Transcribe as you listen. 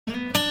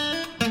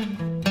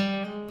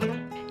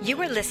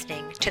You are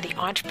listening to the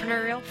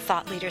Entrepreneurial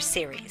Thought Leader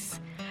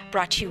Series,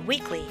 brought to you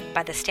weekly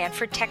by the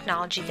Stanford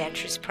Technology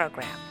Ventures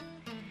Program.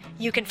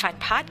 You can find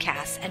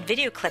podcasts and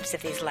video clips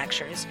of these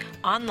lectures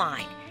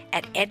online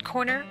at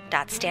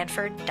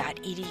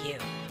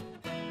edcorner.stanford.edu.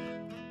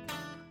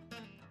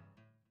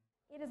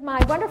 It is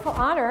my wonderful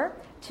honor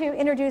to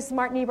introduce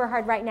Martin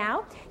Eberhard right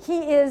now.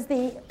 He is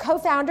the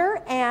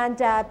co-founder and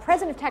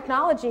president of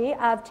technology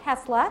of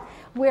Tesla,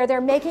 where they're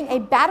making a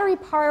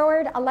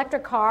battery-powered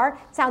electric car.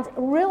 Sounds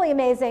really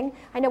amazing.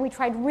 I know we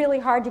tried really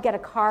hard to get a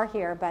car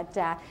here, but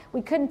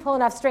we couldn't pull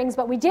enough strings,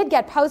 but we did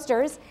get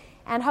posters,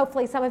 and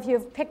hopefully some of you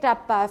have picked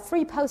up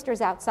free posters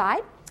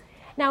outside.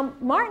 Now,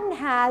 Martin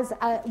has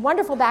a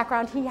wonderful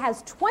background. He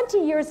has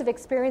 20 years of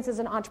experience as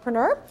an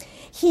entrepreneur.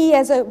 He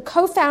is a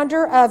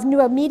co-founder of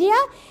Nuomedia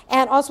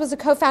and also is a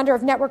co-founder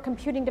of Network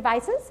Computing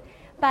Devices.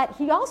 But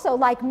he also,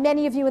 like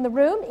many of you in the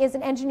room, is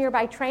an engineer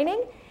by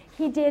training.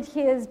 He did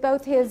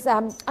both his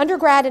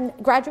undergrad and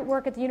graduate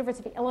work at the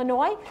University of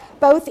Illinois,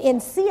 both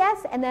in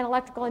CS and then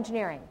electrical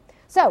engineering.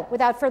 So,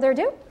 without further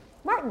ado,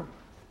 Martin.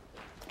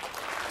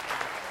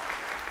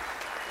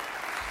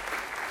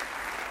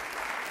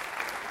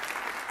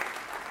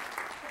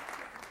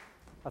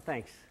 Oh,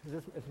 thanks. Is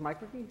the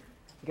mic working?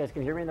 You guys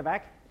can hear me in the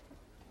back?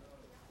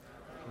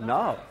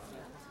 No.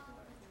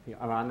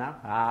 I'm on now?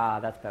 Ah,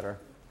 that's better.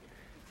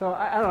 So,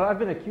 I don't know, I've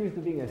been accused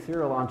of being a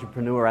serial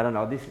entrepreneur. I don't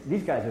know,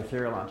 these guys are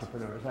serial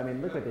entrepreneurs. I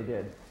mean, look what they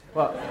did.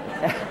 Well,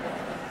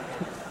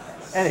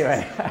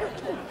 anyway.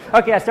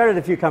 Okay, I started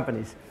a few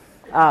companies.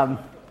 And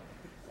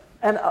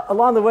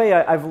along the way,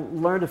 I've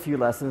learned a few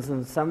lessons,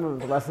 and some of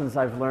the lessons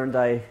I've learned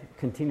I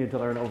continue to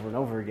learn over and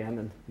over again,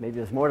 and maybe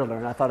there's more to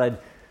learn. I thought I'd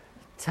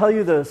tell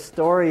you the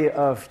story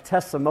of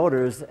Tesla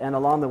Motors, and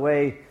along the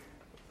way,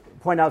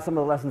 point out some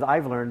of the lessons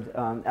I've learned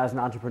as an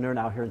entrepreneur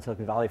now here in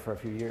Silicon Valley for a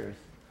few years.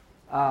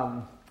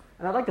 And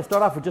I'd like to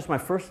start off with just my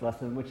first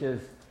lesson, which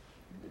is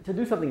to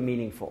do something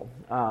meaningful.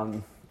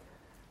 When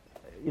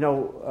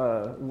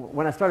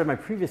I started my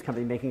previous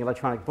company making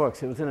electronic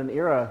books, it was in an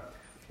era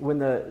when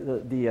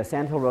the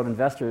Sand Hill Road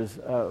investors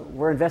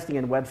were investing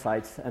in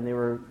websites, and they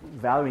were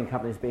valuing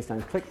companies based on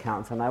click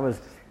counts, and I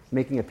was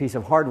making a piece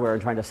of hardware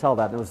and trying to sell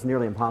that, and it was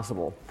nearly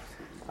impossible.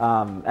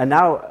 And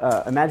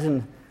now,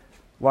 imagine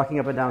walking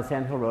up and down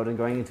Sand Hill Road and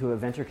going into a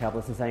venture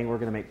capitalist and saying, we're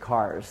going to make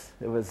cars.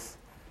 It was,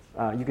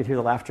 you could hear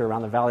the laughter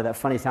around the valley. That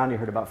funny sound you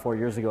heard about 4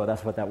 years ago,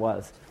 that's what that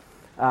was.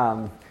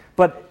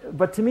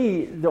 But to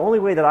me, the only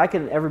way that I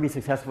can ever be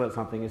successful at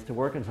something is to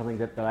work on something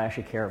that I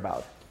actually care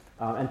about.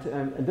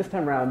 And this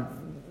time around,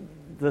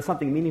 the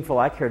something meaningful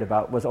I cared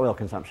about was oil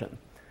consumption.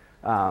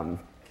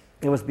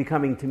 It was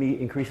becoming, to me,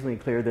 increasingly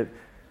clear that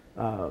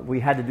we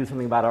had to do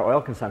something about our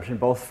oil consumption,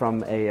 both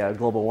from a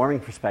global warming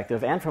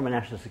perspective and from a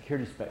national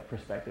security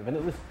perspective. And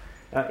it was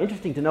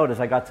interesting to note as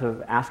I got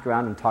to ask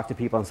around and talk to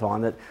people and so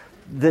on that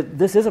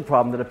this is a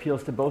problem that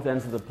appeals to both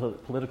ends of the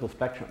political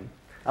spectrum.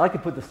 I like to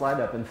put the slide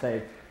up and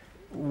say,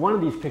 one of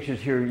these pictures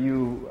here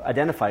you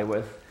identify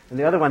with, and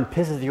the other one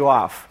pisses you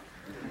off.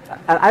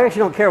 And I actually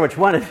don't care which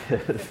one it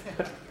is.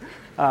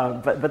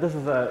 But this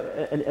is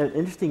an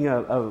interesting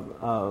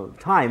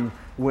time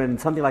when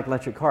something like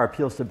electric car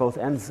appeals to both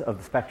ends of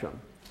the spectrum.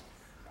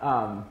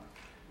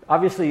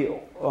 Obviously,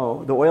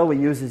 the oil we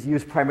use is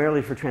used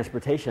primarily for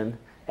transportation,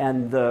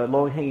 and the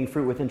low-hanging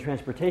fruit within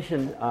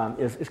transportation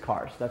is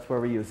cars. That's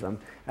where we use them.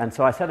 And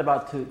so I set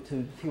about to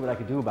see what I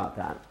could do about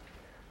that.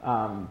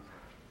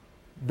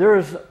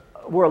 There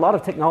were a lot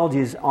of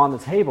technologies on the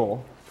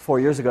table 4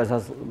 years ago as I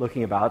was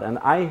looking about, and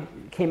I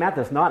came at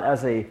this not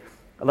as a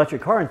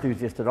electric car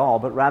enthusiast at all,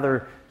 but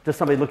rather just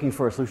somebody looking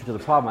for a solution to the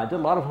problem. I did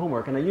a lot of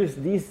homework, and I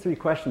used these 3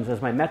 questions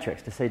as my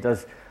metrics to say,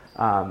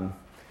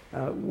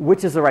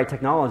 which is the right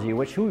technology?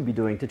 What should we be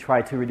doing to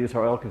try to reduce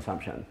our oil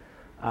consumption?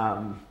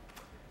 And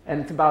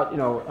it's about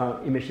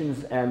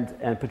emissions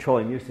and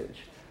petroleum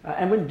usage.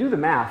 And when you do the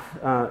math,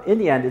 in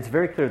the end, it's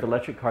very clear that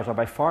electric cars are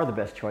by far the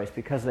best choice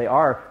because they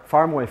are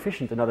far more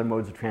efficient than other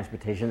modes of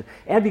transportation,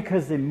 and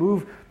because they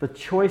move the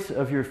choice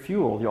of your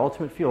fuel, your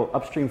ultimate fuel,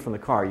 upstream from the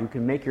car. You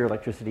can make your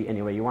electricity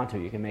any way you want to.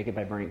 You can make it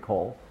by burning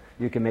coal.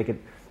 You can make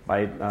it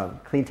by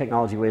clean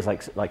technology ways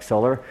like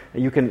solar.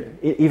 You can,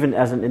 even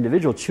as an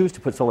individual, choose to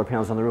put solar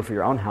panels on the roof of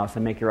your own house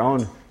and make your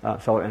own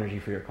solar energy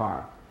for your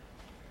car.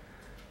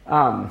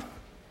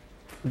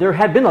 There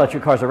had been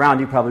electric cars around.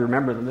 You probably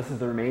remember them. This is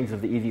the remains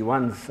of the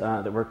EV1s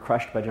that were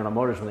crushed by General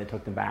Motors when they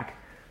took them back.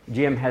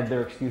 GM had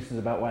their excuses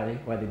about why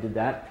they did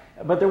that.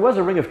 But there was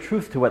a ring of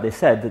truth to what they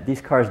said, that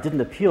these cars didn't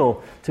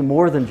appeal to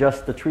more than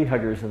just the tree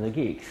huggers and the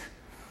geeks.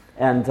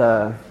 And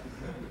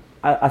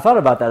I thought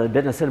about that a bit,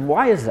 and I said,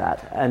 why is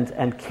that?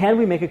 And can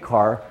we make a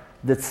car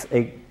that's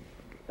an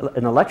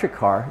electric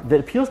car that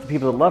appeals to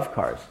people that love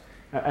cars?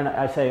 And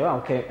I say, well,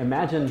 okay,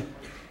 imagine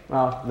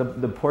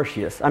the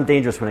Porsche. I'm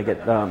dangerous when I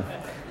get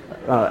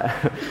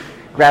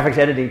graphics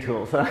editing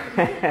tools.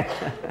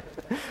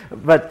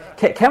 But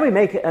can we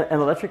make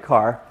an electric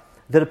car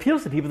that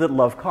appeals to people that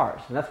love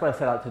cars? And that's what I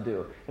set out to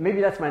do. And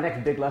maybe that's my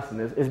next big lesson,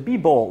 is be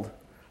bold.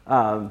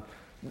 And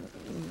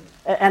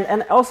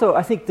also,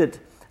 I think that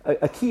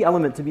a key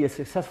element to be a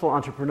successful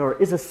entrepreneur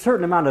is a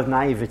certain amount of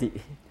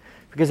naivety.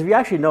 Because if you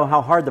actually know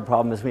how hard the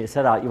problem is when you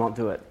set out, you won't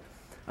do it.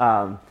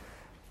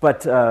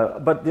 But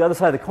the other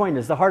side of the coin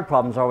is the hard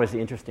problems are always the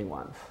interesting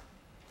ones.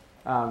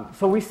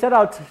 So we set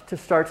out to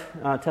start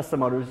Tesla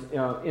Motors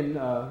in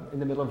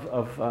the middle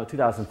of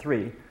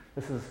 2003.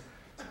 This is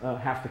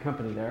half the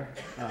company there,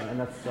 and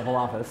that's the whole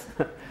office.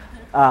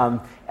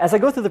 As I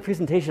go through the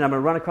presentation, I'm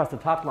going to run across the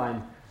top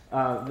line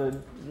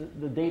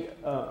the date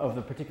of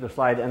the particular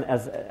slide, and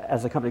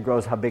as the company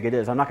grows, how big it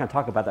is. I'm not going to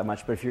talk about that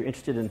much, but if you're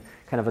interested in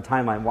kind of a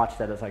timeline, watch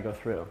that as I go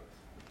through.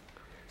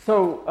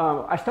 So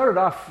I started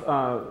off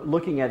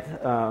looking at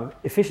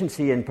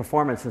efficiency and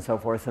performance and so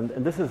forth, and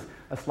this is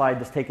a slide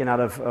that's taken out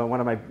of one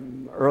of my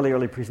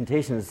early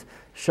presentations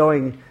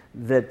showing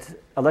that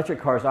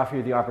electric cars offer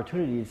you the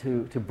opportunity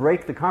to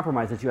break the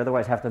compromise that you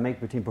otherwise have to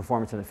make between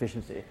performance and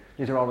efficiency.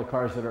 These are all the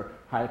cars that are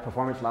high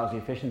performance, lousy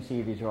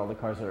efficiency. These are all the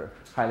cars that are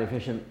highly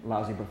efficient,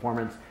 lousy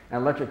performance.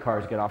 And electric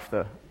cars get off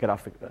the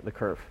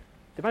curve.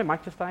 Did my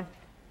mic just die?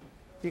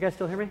 You guys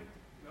still hear me?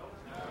 No.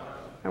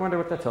 I wonder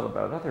what that's all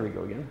about. Oh, there we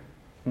go again.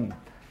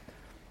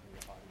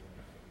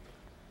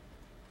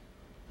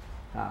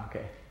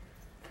 Okay.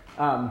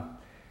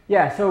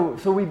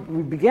 So we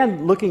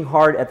began looking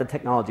hard at the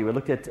technology. We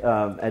looked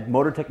at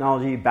motor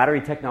technology, battery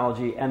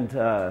technology, and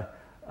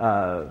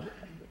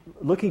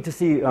looking to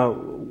see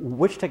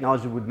which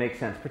technology would make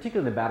sense,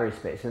 particularly in the battery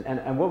space,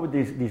 and what would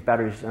these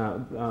batteries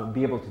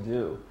be able to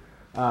do.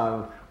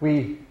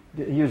 We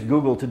used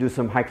Google to do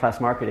some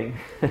high-class marketing.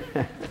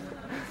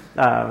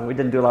 We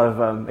didn't do a lot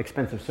of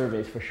expensive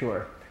surveys for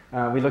sure.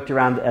 We looked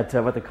around at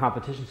what the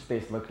competition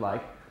space looked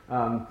like.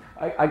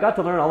 I got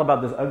to learn all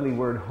about this ugly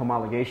word,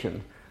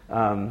 homologation,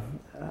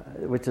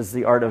 which is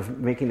the art of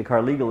making the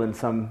car legal in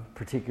some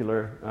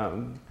particular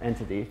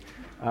entity.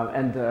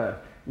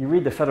 You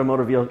read the Federal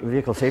Motor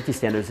Vehicle Safety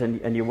Standards,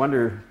 and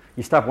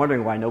you stop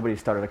wondering why nobody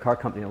started a car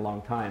company in a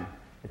long time.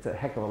 It's a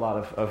heck of a lot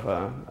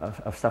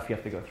of stuff you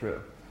have to go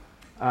through.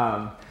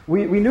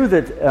 We knew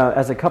that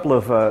as a couple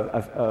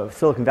of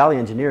Silicon Valley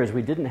engineers,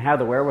 we didn't have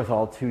the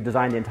wherewithal to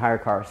design the entire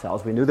car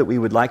ourselves. We knew that we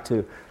would like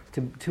to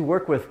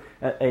work with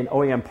an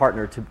OEM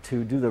partner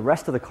to do the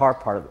rest of the car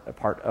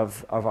part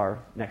of our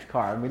next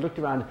car. And we looked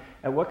around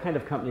at what kind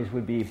of companies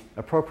would be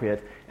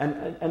appropriate.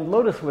 And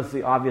Lotus was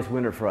the obvious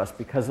winner for us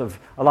because of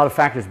a lot of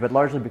factors, but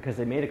largely because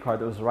they made a car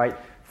that was the right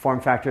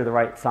form factor, the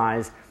right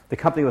size. The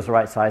company was the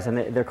right size, and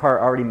their car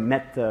already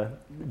met the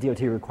DOT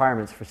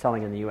requirements for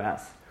selling in the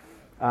U.S.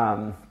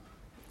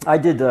 I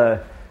did,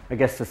 I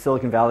guess, the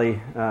Silicon Valley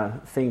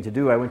thing to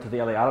do. I went to the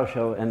LA Auto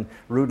Show and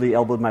rudely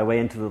elbowed my way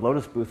into the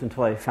Lotus booth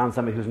until I found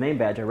somebody whose name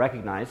badge I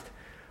recognized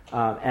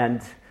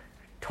and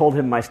told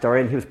him my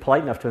story, and he was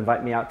polite enough to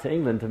invite me out to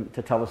England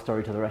to tell the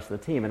story to the rest of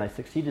the team, and I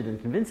succeeded in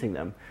convincing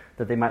them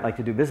that they might like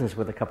to do business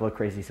with a couple of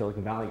crazy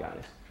Silicon Valley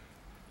guys.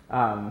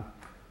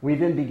 We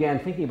then began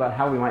thinking about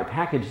how we might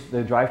package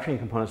the drivetrain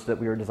components that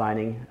we were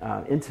designing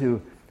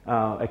into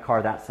a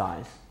car that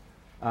size.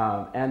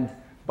 And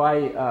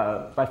by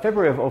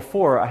February of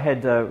 2004, I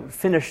had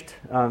finished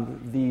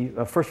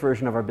the first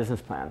version of our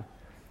business plan.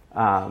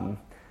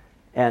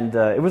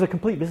 It was a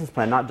complete business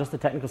plan, not just the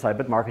technical side,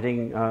 but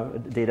marketing,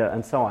 data,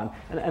 and so on.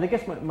 And I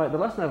guess the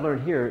lesson I've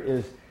learned here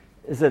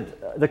is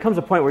that there comes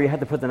a point where you have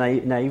to put the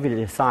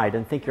naivety aside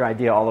and think your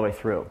idea all the way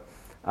through.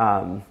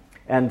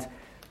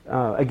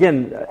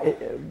 Again,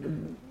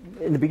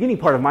 in the beginning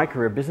part of my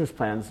career, business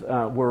plans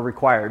were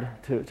required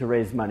to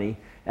raise money.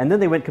 And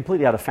then they went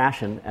completely out of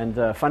fashion, and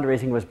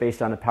fundraising was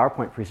based on a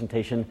PowerPoint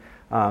presentation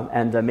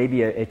and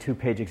maybe a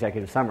two-page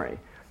executive summary.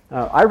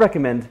 I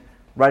recommend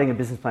writing a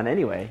business plan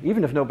anyway,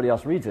 even if nobody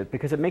else reads it,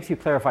 because it makes you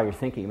clarify your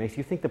thinking. It makes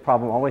you think the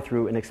problem all the way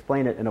through and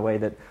explain it in a way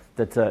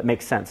that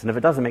makes sense. And if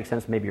it doesn't make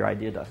sense, maybe your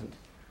idea doesn't.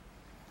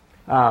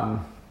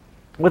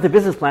 With the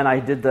business plan,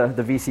 I did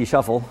the VC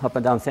shuffle up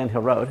and down Sand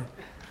Hill Road.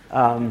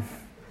 And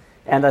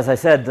as I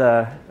said,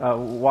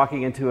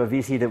 walking into a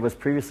VC that was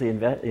previously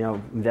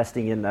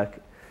investing in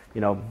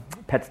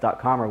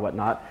pets.com or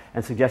whatnot,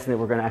 and suggesting that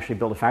we're going to actually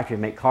build a factory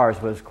and make cars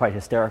was quite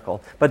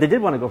hysterical. But they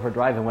did want to go for a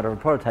drive in whatever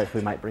prototypes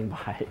we might bring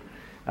by.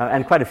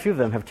 And quite a few of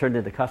them have turned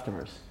into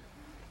customers.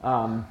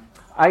 From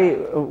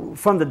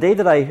the day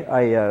that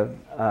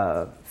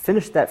I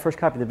finished that first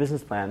copy of the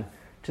business plan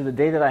to the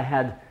day that I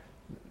had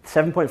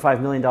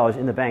 $7.5 million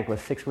in the bank was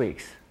 6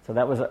 weeks. So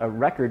that was a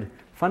record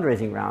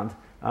fundraising round,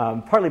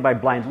 partly by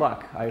blind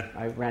luck.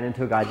 I ran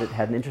into a guy that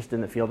had an interest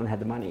in the field and had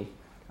the money.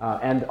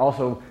 And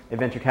also a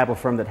venture capital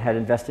firm that had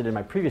invested in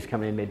my previous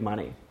company and made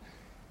money.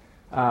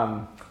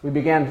 We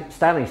began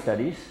styling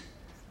studies,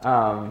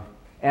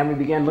 and we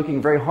began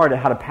looking very hard at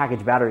how to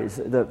package batteries.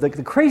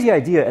 The crazy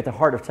idea at the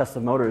heart of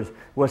Tesla Motors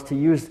was to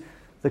use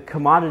the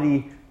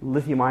commodity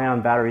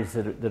lithium-ion batteries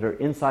that are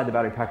inside the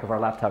battery pack of our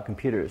laptop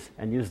computers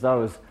and use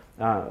those,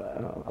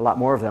 a lot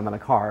more of them in a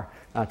car,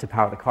 to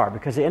power the car.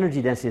 Because the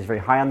energy density is very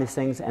high on these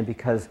things, and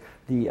because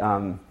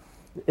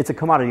it's a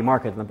commodity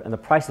market, and the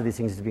price of these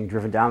things is being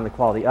driven down and the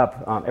quality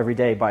up every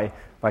day by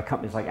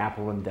companies like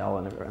Apple and Dell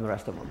and the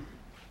rest of them.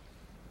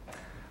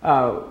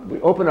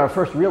 We opened our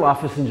first real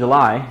office in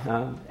July,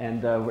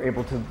 and were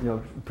able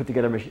to put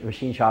together a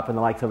machine shop and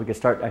the like so we could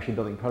start actually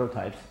building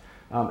prototypes,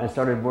 and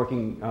started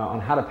working on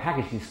how to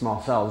package these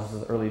small cells.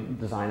 This is the early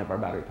design of our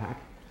battery pack.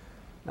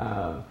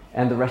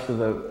 And the rest of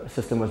the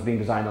system was being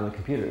designed on the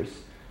computers.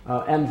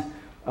 In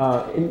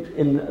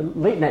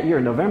late in that year,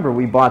 in November,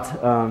 we bought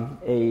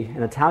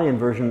an Italian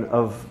version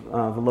of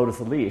the Lotus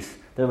Elise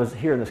that was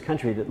here in this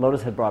country that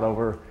Lotus had brought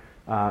over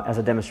as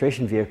a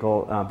demonstration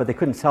vehicle, but they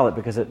couldn't sell it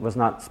because it was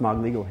not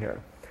smog legal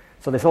here.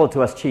 So they sold it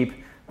to us cheap,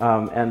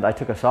 and I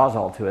took a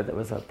Sawzall to it. That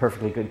was a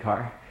perfectly good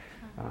car.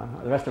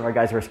 The rest of our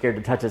guys were scared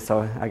to touch it,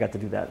 so I got to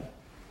do that.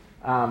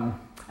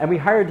 And we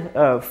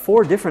hired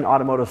 4 different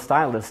automotive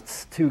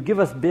stylists to give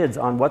us bids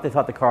on what they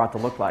thought the car ought to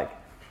look like.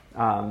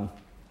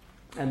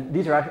 And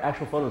these are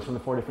actual photos from the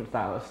 4 different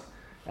stylists.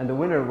 And the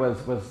winner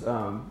was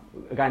a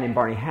guy named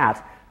Barney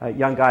Hatt, a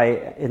young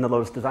guy in the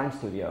Lotus Design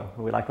Studio.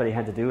 We liked what he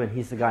had to do, and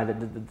he's the guy that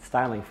did the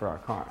styling for our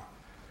car.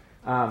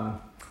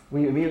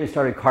 We immediately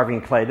started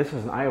carving clay. This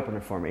was an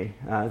eye-opener for me,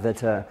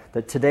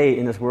 that today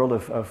in this world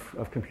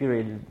of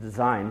computer-aided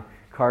design,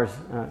 car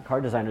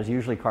designers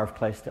usually carve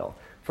clay still.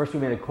 First we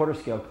made a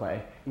quarter-scale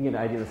clay. You can get an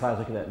idea of the size.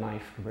 Look at that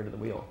knife compared to the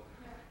wheel.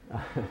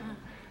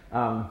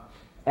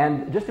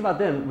 And just about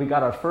then, we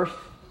got our first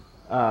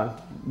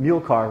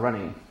mule car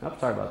running. Oh,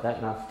 sorry about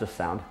that. No, it's just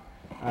sound.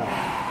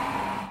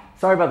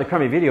 Sorry about the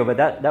crummy video, but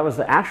that was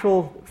the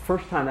actual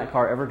first time that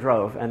car ever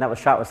drove, and that was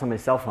shot with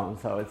somebody's cell phone,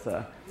 so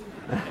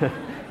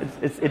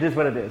it is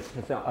what it is.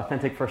 It's an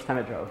authentic first time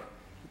it drove.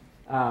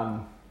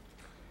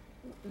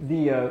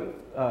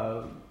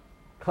 The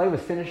clay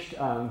was finished.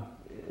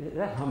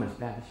 That hum is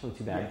bad. It's really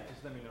too bad. Yeah,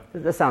 just let me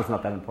know. That sound's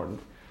not that important.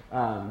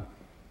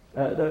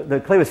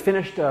 The clay was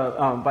finished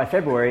by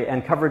February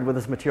and covered with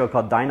this material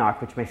called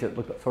Dynoc, which makes it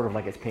look sort of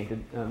like it's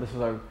painted. This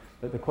was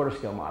the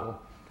quarter-scale model.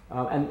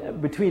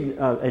 And between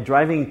a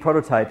driving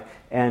prototype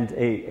and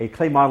a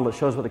clay model that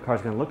shows what the car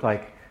is going to look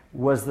like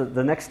was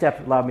the next step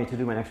that allowed me to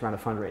do my next round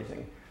of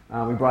fundraising.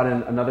 We brought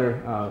in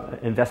another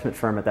investment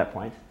firm at that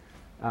point,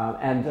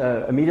 and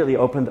immediately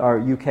opened our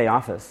UK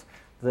office.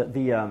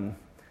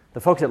 The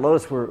folks at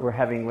Lotus were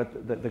having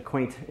what the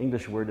quaint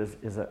English word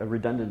is a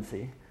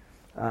redundancy,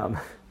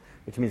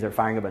 which means they're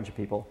firing a bunch of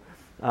people.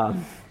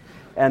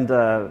 And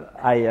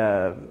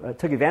I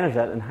took advantage of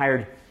that and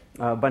hired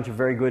a bunch of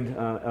very good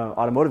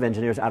automotive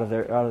engineers out of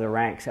their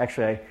ranks.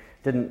 Actually,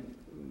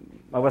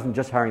 I wasn't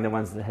just hiring the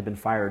ones that had been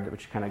fired,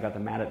 which kind of got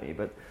them mad at me.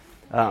 But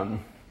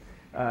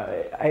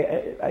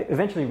I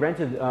eventually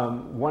rented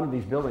one of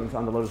these buildings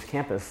on the Lotus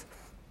campus,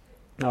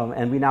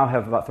 and we now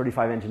have about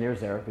 35 engineers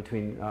there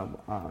between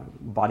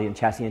body and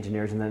chassis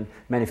engineers, and then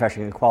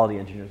manufacturing and quality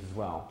engineers as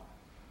well.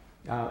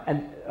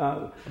 And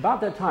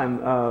about that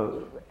time,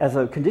 as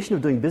a condition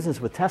of doing business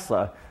with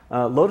Tesla,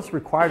 Lotus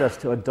required us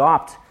to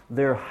adopt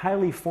their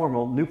highly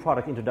formal new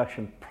product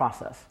introduction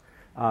process.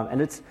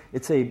 And it's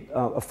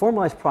a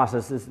formalized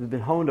process that's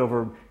been honed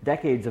over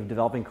decades of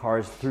developing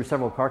cars through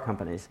several car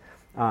companies.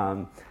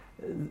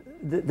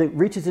 That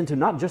reaches into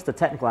not just the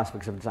technical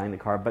aspects of designing the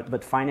car,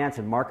 but finance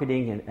and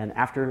marketing and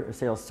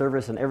after-sales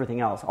service and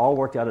everything else, all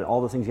worked out and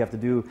all the things you have to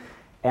do.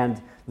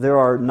 And there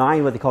are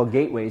 9 what they call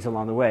gateways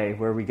along the way,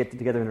 where we get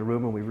together in a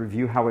room and we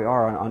review how we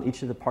are on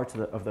each of the parts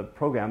of the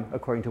program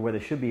according to where they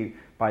should be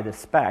by the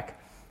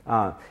spec,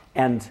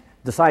 and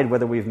decide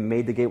whether we've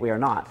made the gateway or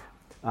not.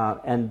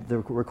 And the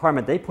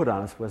requirement they put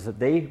on us was that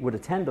they would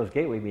attend those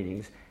gateway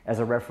meetings as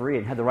a referee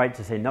and had the right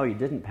to say, no, you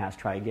didn't pass,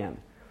 try again.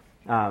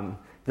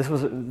 This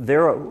was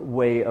their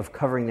way of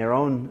covering their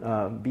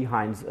own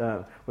behinds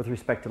with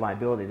respect to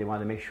liability. They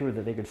wanted to make sure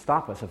that they could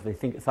stop us if they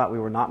thought we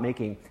were not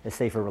making a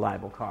safe or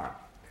reliable car.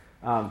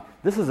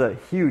 This is a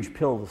huge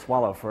pill to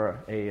swallow for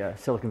a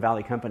Silicon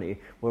Valley company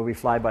where we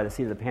fly by the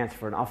seat of the pants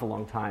for an awful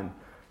long time.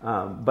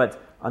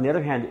 But on the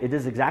other hand, it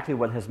is exactly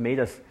what has made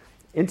us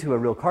into a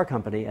real car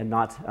company and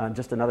not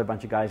just another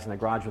bunch of guys in a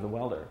garage with a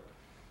welder.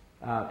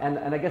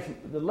 And I guess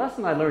the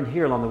lesson I learned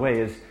here along the way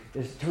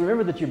is to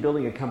remember that you're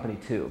building a company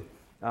too.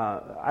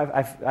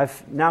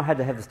 I've now had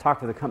to have this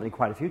talk with the company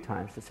quite a few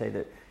times to say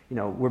that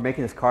we're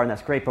making this car and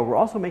that's great, but we're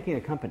also making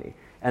a company.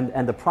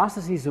 And the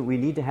processes that we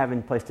need to have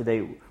in place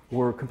today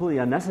were completely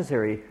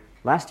unnecessary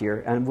last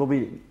year and will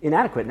be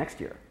inadequate next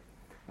year.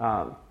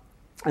 And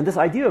this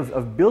idea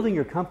of building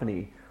your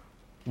company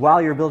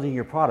while you're building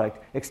your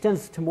product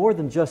extends to more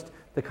than just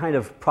the kind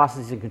of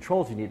processes and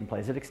controls you need in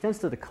place. It extends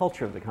to the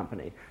culture of the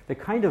company. The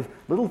kind of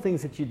little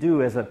things that you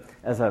do as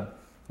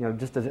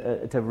just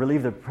to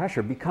relieve the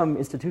pressure become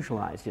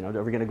institutionalized.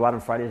 Are we going to go out on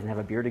Fridays and have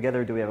a beer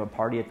together? Do we have a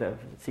party at the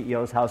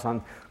CEO's house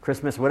on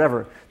Christmas?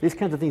 Whatever. These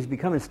kinds of things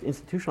become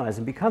institutionalized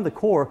and become the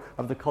core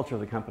of the culture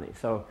of the company.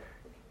 So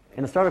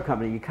in a startup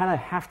company, you kind of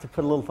have to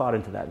put a little thought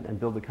into that and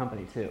build the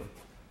company too.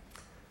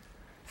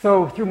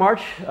 So through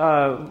March,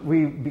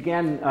 we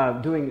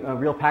began doing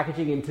real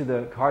packaging into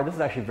the car. This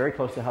is actually very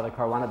close to how the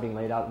car wound up being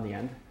laid out in the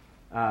end.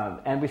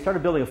 And we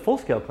started building a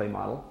full-scale clay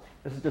model.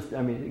 This is just,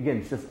 again,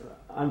 it's just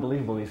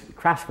unbelievable. These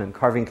craftsmen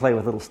carving clay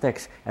with little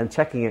sticks and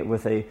checking it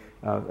with a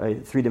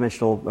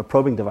three-dimensional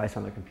probing device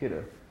on their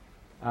computer.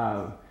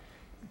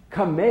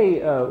 come May,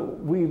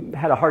 we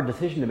had a hard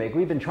decision to make.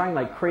 We've been trying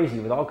like crazy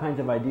with all kinds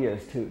of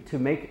ideas to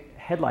make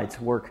headlights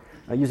work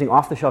using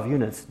off-the-shelf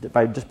units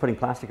by just putting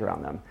plastic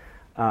around them.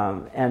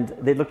 And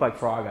they looked like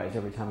frog eyes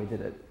every time we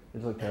did it.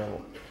 It looked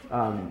terrible.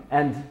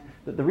 And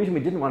the reason we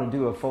didn't want to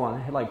do a full-on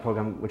headlight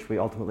program, which we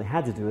ultimately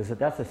had to do, is that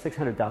that's a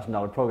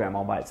 $600,000 program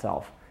all by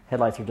itself.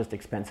 Headlights are just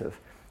expensive.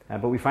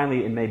 But we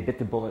finally, in May, bit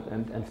the bullet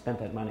and spent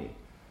that money.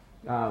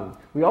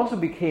 We also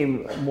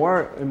became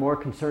more and more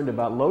concerned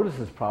about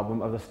Lotus's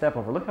problem of the step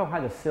over. Look how high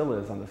the sill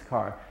is on this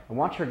car, and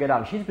watch her get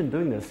out. And she's been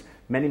doing this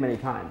many, many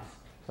times.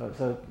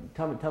 So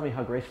tell me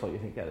how graceful you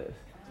think that is.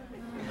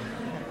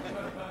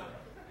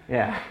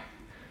 Yeah,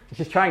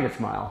 she's trying to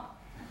smile.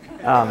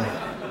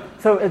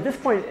 So at this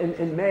point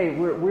in May,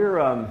 we're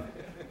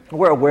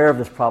aware of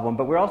this problem,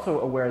 but we're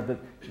also aware that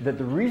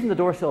the reason the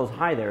door sill is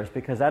high there is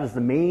because that is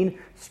the main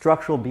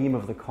structural beam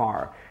of the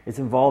car. It's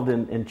involved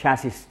in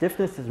chassis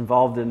stiffness, it's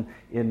involved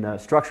in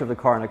structure of the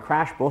car, and a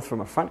crash, both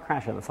from a front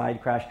crash and a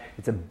side crash,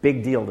 it's a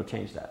big deal to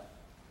change that.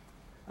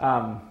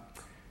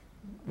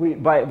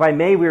 By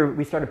May,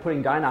 we started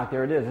putting Dynoc,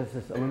 there it is, it's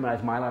this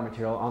aluminized mylar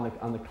material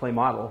on the clay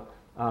model.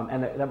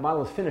 And that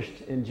model was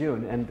finished in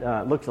June and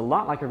looks a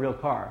lot like a real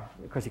car.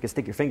 Of course, you can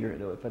stick your finger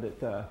into it, but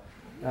it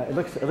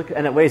looks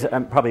and it weighs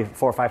probably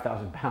 4,000 or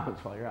 5,000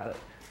 pounds while you're at it.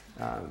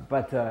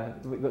 But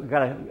we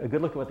got a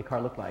good look at what the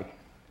car looked like.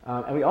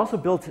 And we also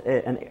built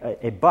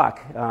a buck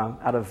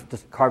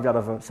carved out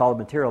of a solid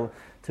material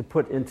to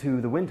put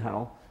into the wind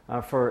tunnel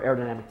for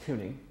aerodynamic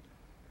tuning.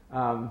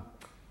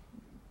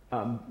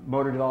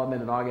 Motor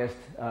development in August,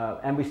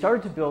 and we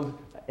started to build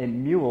a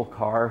mule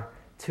car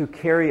to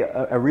carry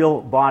a real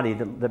body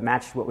that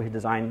matched what we had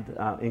designed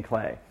in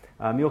clay.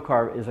 A mule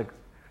car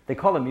they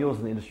call them mules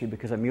in the industry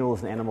because a mule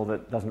is an animal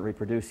that doesn't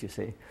reproduce, you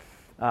see.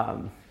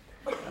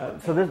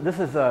 So this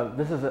is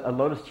a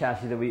Lotus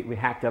chassis that we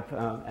hacked up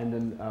and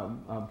then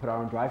put our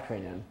own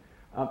drivetrain in.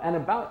 And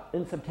about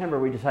in September,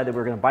 we decided we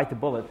were going to bite the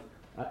bullet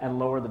and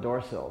lower the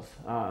door sills.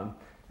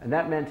 And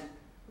that meant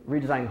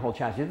redesigning the whole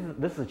chassis.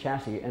 This is a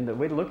chassis, and the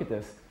way to look at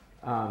this,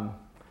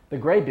 the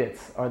gray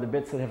bits are the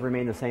bits that have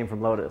remained the same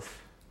from Lotus.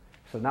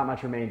 So not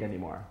much remained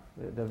anymore.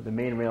 The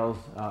main rails,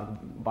 the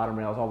bottom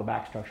rails, all the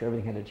back structure,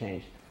 everything had to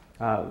change.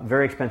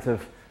 Very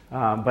expensive,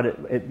 but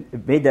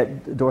it made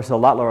that door sill a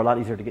lot lower, a lot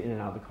easier to get in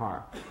and out of the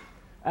car.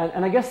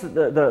 And I guess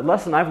the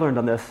lesson I've learned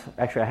on this,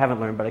 actually I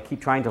haven't learned, but I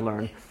keep trying to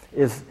learn,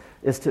 is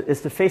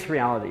to face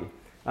reality.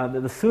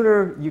 The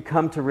sooner you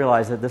come to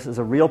realize that this is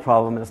a real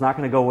problem and it's not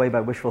going to go away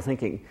by wishful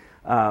thinking,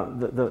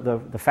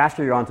 the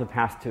faster you're on the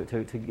path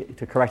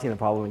to correcting the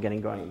problem and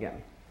getting going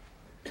again.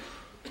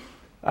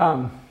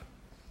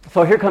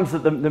 So here comes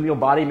the mule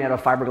body made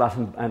of fiberglass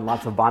and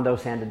lots of Bondo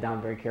sanded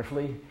down very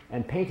carefully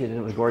and painted, and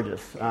it was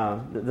gorgeous.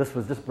 This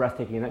was just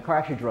breathtaking. And that car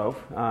actually drove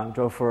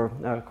for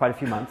quite a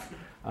few months.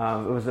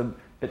 It was a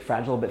bit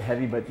fragile, a bit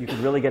heavy, but you could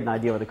really get an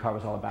idea what the car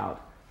was all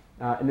about.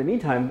 In the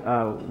meantime,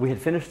 we had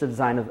finished the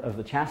design of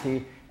the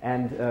chassis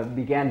and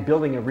began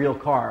building a real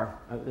car.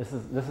 This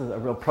is a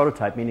real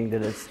prototype, meaning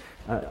that it's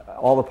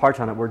all the parts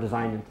on it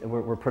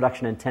were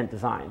production intent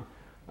design,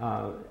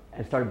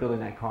 and started building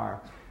that car.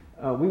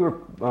 We were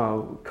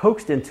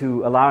coaxed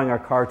into allowing our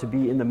car to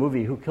be in the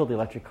movie Who Killed the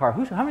Electric Car.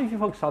 How many of you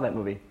folks saw that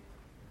movie?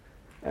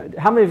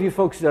 How many of you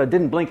folks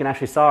didn't blink and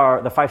actually saw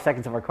the 5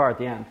 seconds of our car at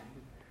the end?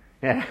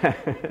 Yeah,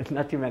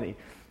 not too many.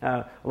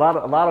 A lot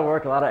of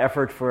work, a lot of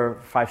effort for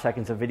 5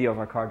 seconds of video of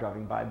our car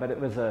driving by. But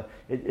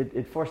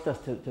it forced us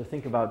to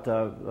think about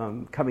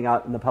coming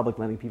out in the public,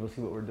 letting people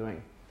see what we're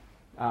doing.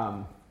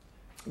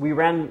 We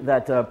ran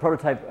that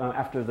prototype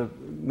after the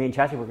main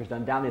chassis work was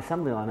done down the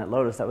assembly line at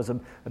Lotus. That was a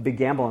big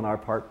gamble on our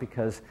part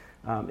because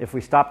if we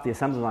stopped the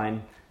assembly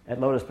line at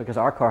Lotus because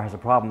our car has a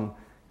problem,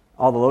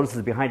 all the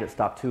Lotuses behind it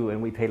stopped too,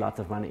 and we paid lots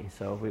of money.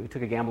 So we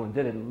took a gamble and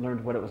did it and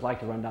learned what it was like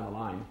to run down the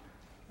line.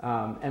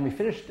 And we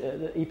finished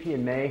the EP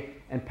in May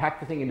and packed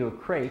the thing into a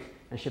crate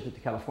and shipped it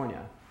to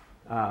California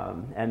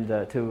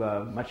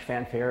to much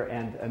fanfare.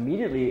 And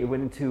immediately it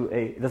went into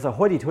there's a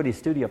hoity-toity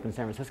studio up in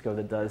San Francisco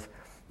that does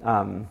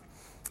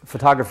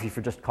photography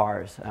for just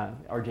cars.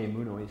 RJ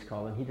Muno he's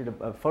called, and he did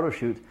a photo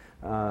shoot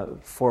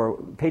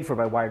paid for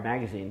by Wired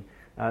magazine.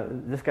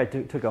 This guy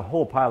took a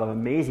whole pile of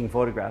amazing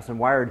photographs, and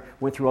Wired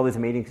went through all these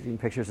amazing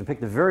pictures and picked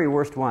the very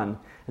worst one,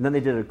 and then they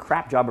did a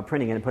crap job of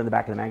printing it and put it in the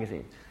back of the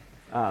magazine.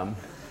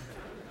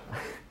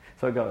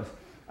 So it goes.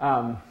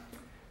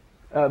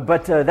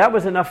 But that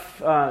was enough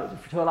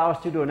to allow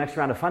us to do a next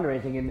round of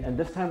fundraising, and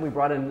this time we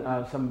brought in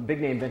some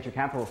big-name venture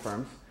capital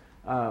firms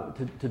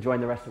to join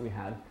the rest that we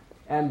had.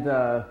 And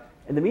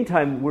in the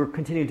meantime, we're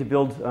continuing to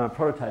build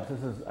prototypes.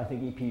 This is, I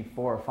think, EP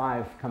 4 or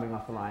 5 coming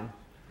off the line.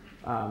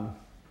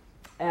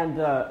 And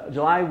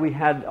July, we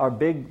had our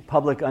big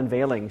public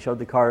unveiling, showed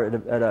the car at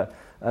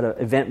an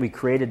event we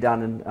created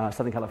down in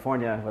Southern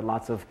California with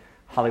lots of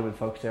Hollywood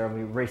folks there. And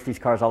we raced these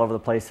cars all over the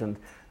place and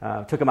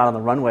took them out on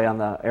the runway on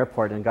the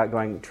airport and got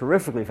going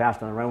terrifically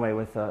fast on the runway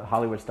with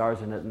Hollywood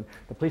stars in it. And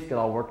the police got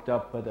all worked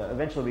up, but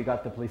eventually we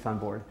got the police on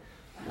board.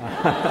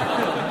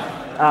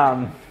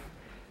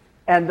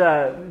 And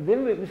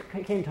then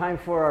it came time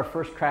for our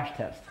first crash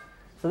test.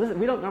 So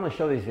we don't normally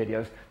show these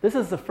videos. This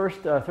is the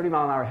first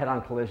 30-mile-an-hour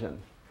head-on collision.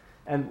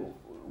 And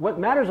what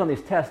matters on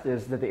these tests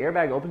is that the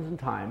airbag opens in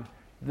time,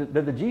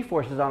 that the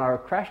G-forces on our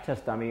crash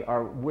test dummy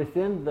are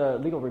within the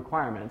legal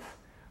requirements,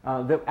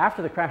 that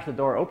after the crash the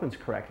door opens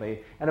correctly,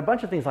 and a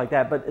bunch of things like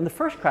that. But in the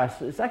first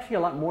crash, it's actually a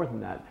lot more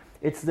than that.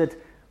 It's that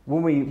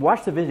when we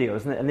watch the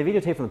videos, and the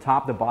videotape from the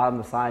top, the bottom,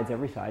 the sides,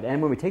 every side,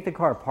 and when we take the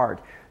car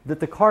apart,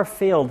 that the car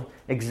failed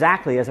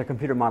exactly as our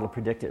computer model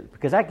predicted,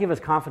 because that gave us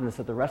confidence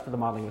that the rest of the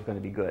modeling was going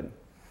to be good.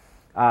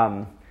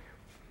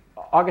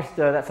 August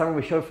that summer,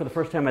 we showed for the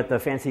first time at the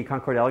fancy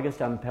Concord Elegance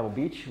down in Pebble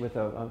Beach with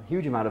a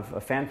huge amount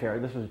of fanfare.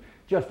 This was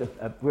just,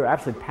 we were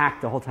absolutely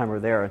packed the whole time we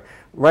were there.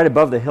 Right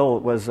above the hill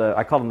was,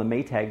 I called them the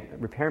Maytag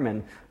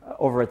repairmen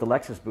over at the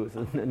Lexus booth.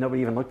 And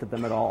nobody even looked at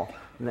them at all.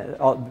 The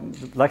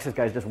Lexus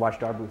guys just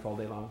watched our booth all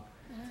day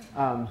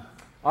long.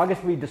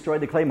 August, we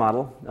destroyed the clay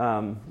model.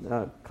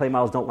 Clay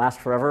models don't last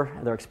forever.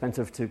 They're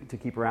expensive to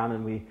keep around,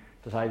 and we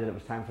decided it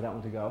was time for that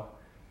one to go.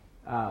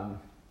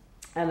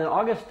 And in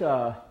August,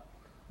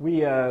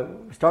 we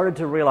started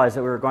to realize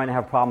that we were going to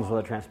have problems with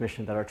our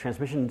transmission, that our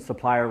transmission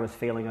supplier was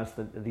failing us,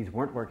 that these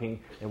weren't working,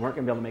 they weren't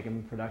going to be able to make them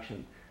in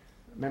production.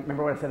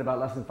 Remember what I said about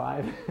lesson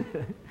 5?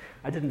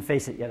 I didn't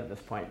face it yet at this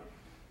point.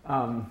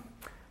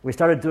 We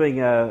started doing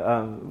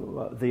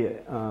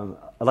the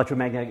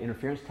electromagnetic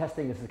interference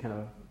testing. This is kind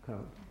of a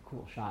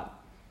cool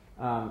shot.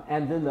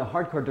 And then the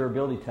hardcore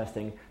durability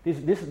testing.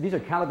 These are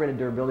calibrated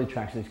durability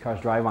tracks that these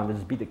cars drive on. They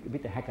just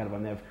beat the heck out of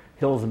them. They have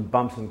hills and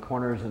bumps and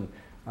corners and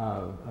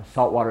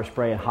saltwater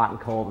spray and hot and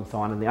cold and so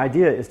on. And the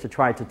idea is to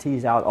try to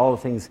tease out all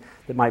the things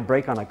that might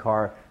break on a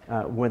car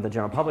when the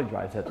general public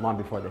drives it long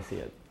before they see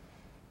it.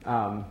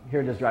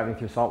 Here it is driving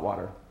through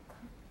saltwater.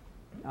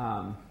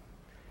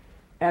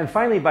 And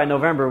finally, by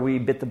November, we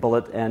bit the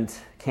bullet and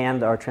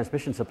canned our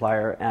transmission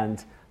supplier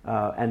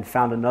and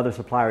found another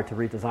supplier to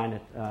redesign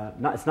it.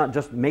 It's not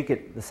just make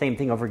it the same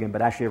thing over again,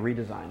 but actually a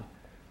redesign.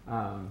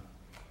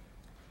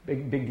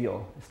 Big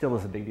deal. It still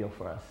is a big deal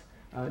for us.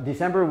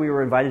 December, we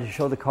were invited to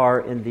show the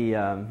car in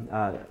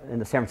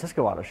the San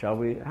Francisco Auto Show.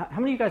 How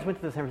many of you guys went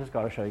to the San Francisco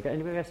Auto Show?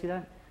 Anybody guys see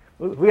that?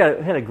 We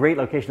had a great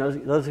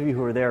location. Those of you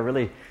who were there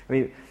really, I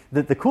mean,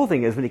 the cool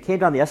thing is when you came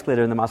down the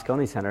escalator in the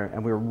Moscone Center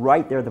and we were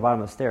right there at the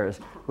bottom of the stairs,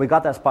 we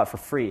got that spot for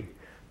free.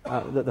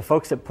 The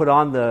folks that put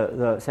on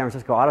the San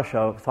Francisco Auto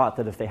Show thought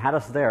that if they had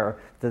us there,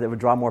 that it would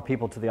draw more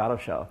people to the auto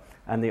show,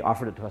 and they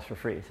offered it to us for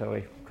free, so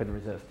we couldn't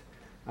resist.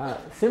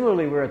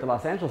 Similarly, we were at the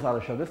Los Angeles Auto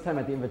Show, this time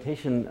at the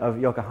invitation of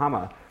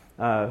Yokohama,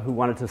 who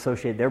wanted to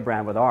associate their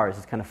brand with ours.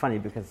 It's kind of funny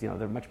because they're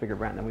a much bigger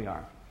brand than we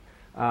are.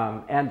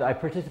 And I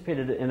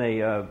participated in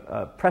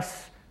a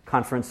press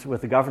conference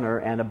with the governor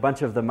and a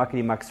bunch of the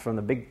muckety-mucks from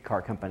the big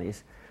car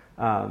companies.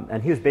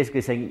 And he was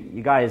basically saying,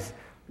 you guys,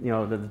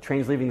 the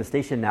train's leaving the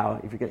station now.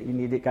 If you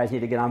guys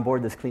need to get on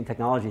board this clean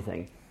technology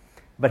thing.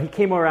 But he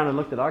came around and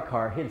looked at our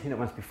car. He hadn't seen it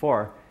once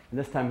before. And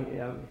this time, he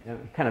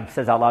kind of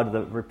says out loud to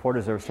the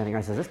reporters that were standing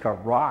around, he says, "This car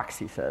rocks,"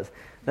 he says.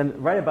 Then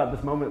right about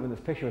this moment when this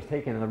picture was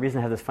taken, and the reason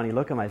I have this funny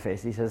look on my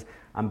face, he says,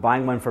 "I'm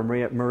buying one for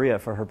Maria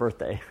for her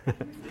birthday."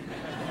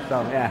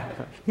 So, yeah,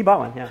 he bought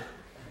one,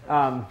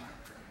 yeah.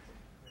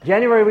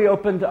 January, we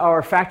opened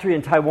our factory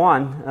in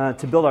Taiwan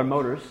to build our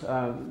motors.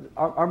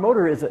 Our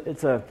motor is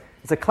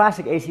it's a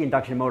classic AC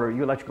induction motor.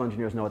 You electrical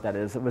engineers know what that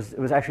is. It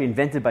was actually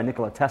invented by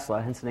Nikola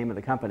Tesla, hence the name of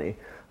the company.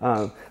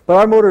 But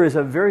our motor is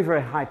a very,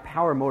 very high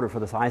power motor for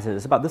the size it is.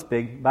 It's about this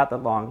big, about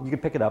that long. You can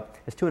pick it up.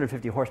 It's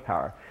 250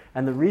 horsepower.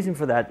 And the reason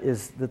for that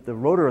is that the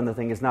rotor in the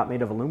thing is not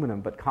made of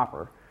aluminum, but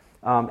copper.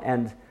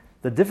 And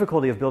the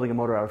difficulty of building a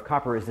motor out of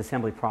copper is the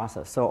assembly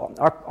process. So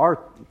our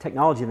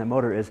technology in the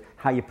motor is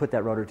how you put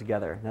that rotor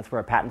together. And that's where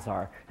our patents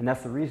are. And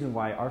that's the reason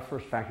why our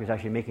first factory is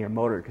actually making a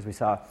motor, because we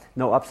saw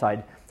no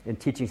upside in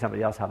teaching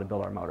somebody else how to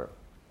build our motor.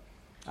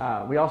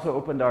 We also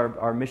opened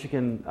our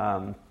Michigan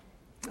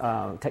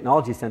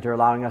Technology Center,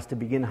 allowing us to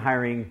begin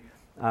hiring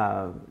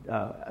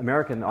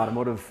American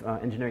automotive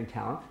engineering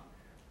talent.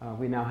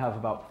 We now have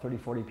about 30,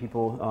 40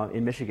 people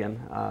in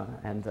Michigan,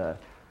 and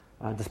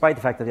despite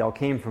the fact that they all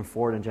came from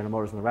Ford and General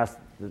Motors and the rest,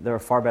 they're a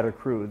far better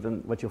crew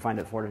than what you'll find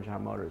at Ford and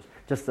General Motors.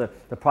 Just the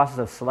process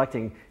of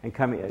selecting and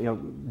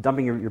coming,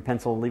 dumping your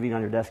pencil, leaving it on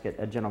your desk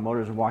at General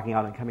Motors and walking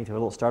out and coming to a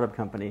little startup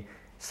company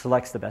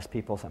selects the best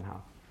people somehow.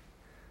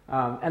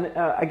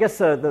 I guess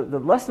the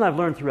lesson I've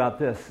learned throughout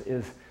this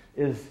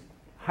is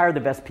hire the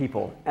best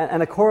people.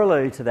 And a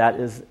corollary to that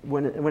is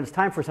when it's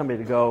time for somebody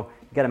to go,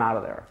 get them out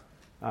of there.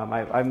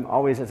 I'm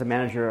always, as a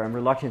manager, I'm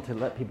reluctant to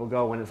let people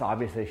go when it's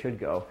obvious they should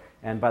go.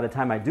 And by the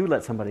time I do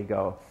let somebody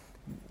go,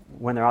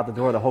 when they're out the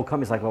door, the whole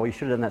company's like, well, we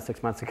should have done that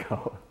 6 months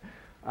ago.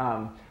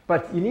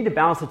 But you need to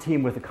balance the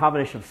team with a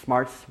combination of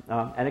smarts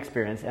and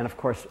experience, and of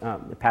course,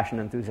 the passion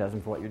and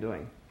enthusiasm for what you're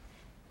doing.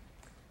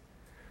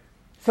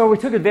 So we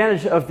took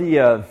advantage of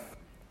the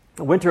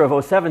winter of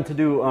 2007 to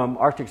do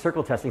Arctic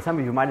Circle testing. Some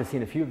of you might have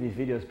seen a few of these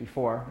videos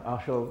before. I'll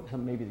show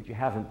some maybe that you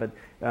haven't. But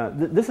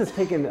this is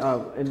taken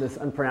in this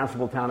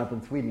unpronounceable town up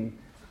in Sweden.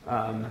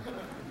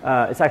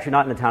 It's actually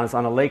not in a town. It's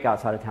on a lake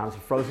outside of town. It's a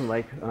frozen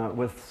lake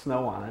with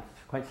snow on it.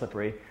 It's quite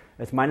slippery.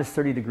 It's minus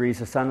 30 degrees.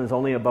 The sun is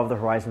only above the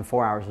horizon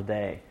 4 hours a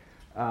day.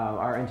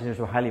 Our engineers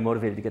were highly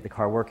motivated to get the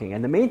car working.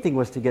 And the main thing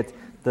was to get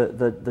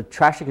the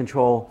traction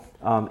control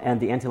and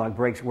the anti-lock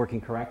brakes working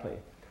correctly.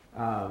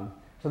 So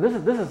this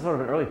is sort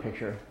of an early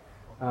picture.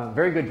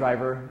 Very good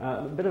driver,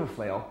 a bit of a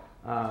flail.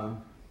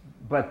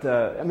 But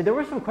I mean, there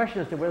were some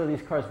questions as to whether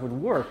these cars would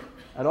work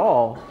at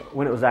all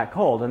when it was that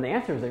cold. And the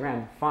answer is they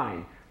ran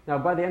fine. Now,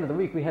 by the end of the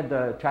week, we had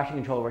the traction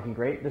controller working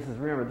great.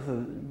 Remember, this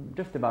is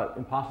just about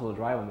impossible to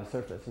drive on the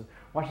surface.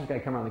 Watch this guy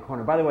come around the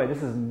corner. By the way,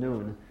 this is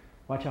noon.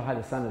 Watch how high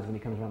the sun is when he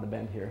comes around the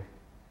bend here.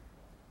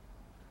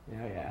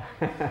 Yeah.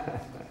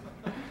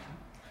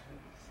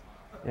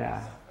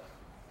 Yeah.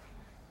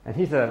 And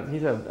he's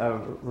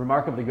a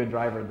remarkably good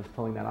driver that's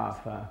pulling that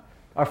off.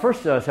 Our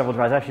first several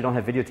drives actually don't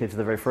have videotapes of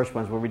the very first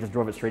ones where we just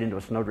drove it straight into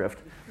a snowdrift.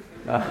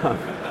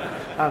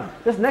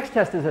 This next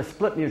test is a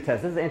split mute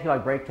test. This is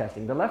anti-lock brake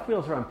testing. The left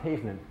wheels are on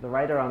pavement, the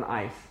right are on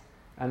ice,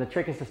 and the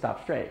trick is to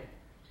stop straight.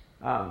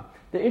 The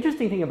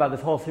interesting thing about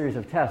this whole series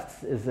of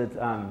tests is that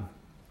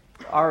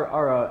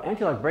our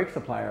anti-lock brake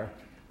supplier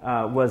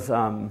is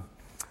a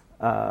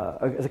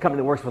company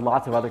that works with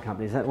lots of other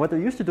companies. And what they're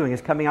used to doing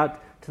is coming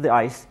out to the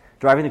ice,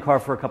 driving the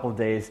car for a couple of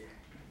days,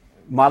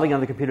 modeling on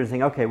the computer and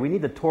saying, okay, we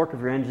need the torque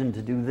of your engine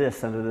to do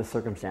this under this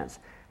circumstance.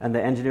 And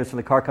the engineers from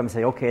the car come and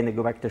say, okay, and they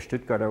go back to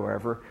Stuttgart or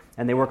wherever,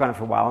 and they work on it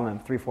for a while, and then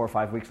 3, 4, or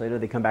 5 weeks later,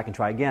 they come back and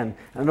try again.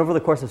 And over the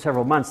course of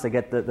several months, they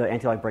get the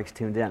anti-lock brakes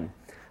tuned in.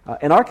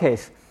 In our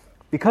case,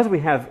 because we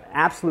have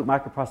absolute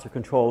microprocessor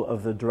control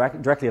of the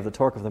directly of the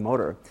torque of the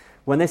motor,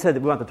 when they said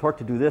that we want the torque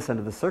to do this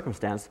under this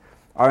circumstance,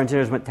 our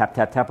engineers went tap,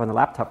 tap, tap on the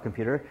laptop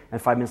computer,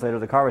 and 5 minutes later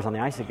the car was on the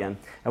ice again.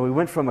 And we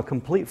went from a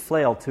complete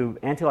flail to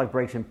anti-lock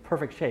brakes in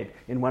perfect shape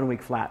in 1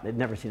 week flat. They'd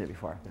never seen it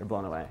before. They're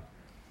blown away.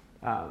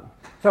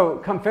 So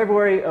come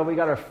February, we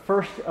got our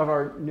first of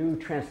our new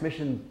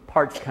transmission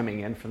parts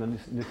coming in from the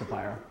new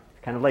supplier.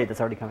 It's kind of late. That's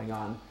already coming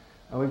on.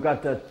 We've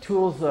got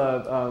tools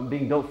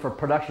being built for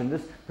production.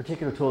 This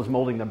particular tool is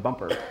molding the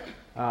bumper.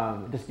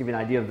 Just to give you an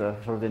idea of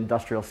the sort of the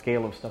industrial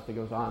scale of stuff that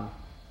goes on.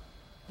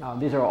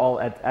 These are all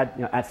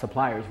at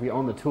suppliers. We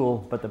own the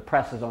tool, but the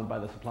press is owned by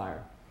the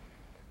supplier.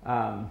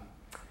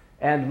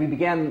 And we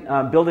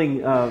began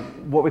building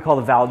what we call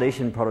the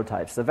validation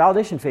prototypes. The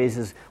validation phase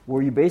is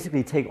where you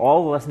basically take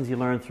all the lessons you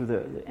learned through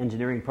the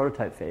engineering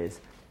prototype phase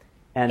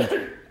and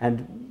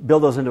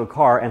build those into a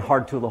car and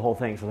hard tool the whole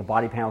thing. So the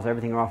body panels,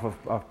 everything are off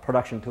of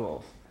production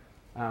tools.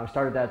 We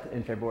started that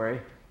in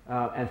February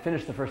and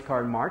finished the first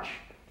car in March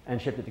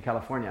and shipped it to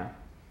California.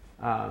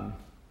 And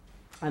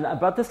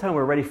about this time,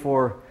 we're ready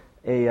for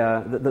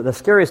the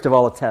scariest of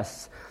all the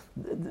tests.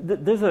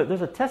 There's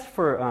a test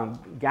for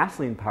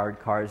gasoline-powered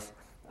cars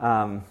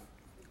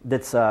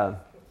that's called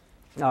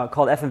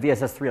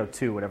FMVSS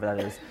 302, whatever that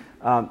is.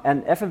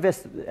 And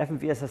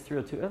FMVSS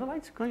 302, are the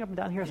lights going up and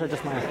down here? Or is that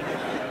just my...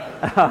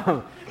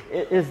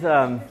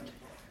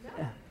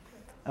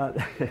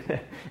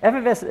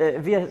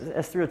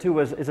 FMVSS 302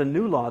 is a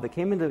new law that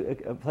came into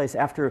place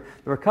after there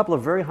were a couple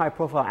of very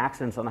high-profile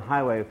accidents on the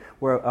highway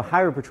where a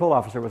highway patrol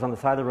officer was on the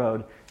side of the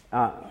road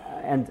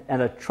and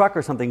a truck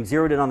or something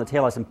zeroed in on the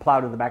taillights and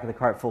plowed in the back of the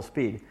car at full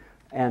speed.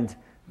 And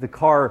the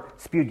car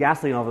spewed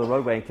gasoline over the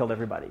roadway and killed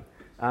everybody.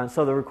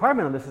 So the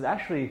requirement on this is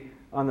actually,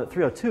 on the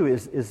 302,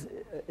 is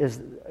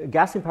a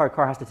gasoline-powered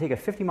car has to take a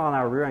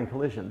 50-mile-an-hour rear-end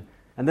collision,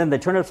 and then they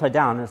turn it upside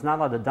down, and it's not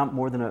allowed to dump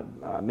more than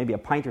maybe a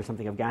pint or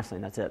something of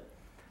gasoline. That's it.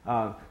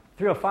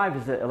 305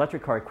 is the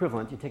electric car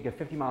equivalent. You take a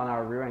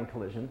 50-mile-an-hour rear-end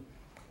collision,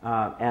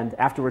 and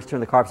afterwards turn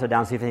the car upside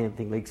down, see if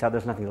anything leaks out.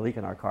 There's nothing to leak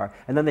in our car.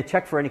 And then they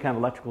check for any kind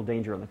of electrical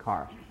danger in the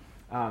car.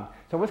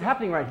 So what's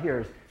happening right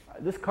here is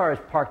this car is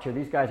parked here.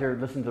 These guys are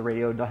listening to the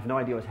radio, have no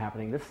idea what's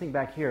happening. This thing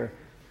back here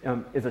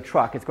is a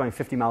truck. It's going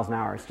 50 miles an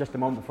hour. It's just a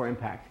moment before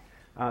impact.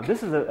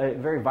 This is a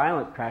very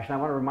violent crash, and I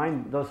want to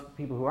remind those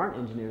people who aren't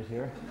engineers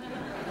here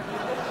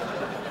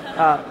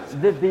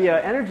the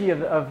energy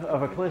of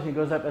a collision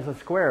goes up as a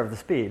square of the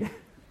speed.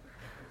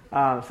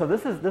 So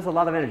there's a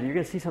lot of energy. You're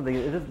going to see something.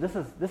 This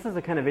is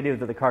the kind of video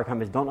that the car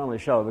companies don't normally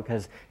show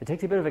because it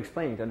takes a bit of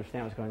explaining to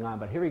understand what's going on.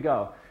 But here we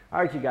go.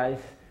 All right, you guys.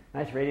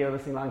 Nice radio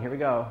listening along. Here we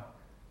go.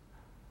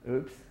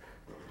 Oops.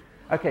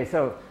 Okay,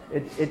 so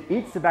it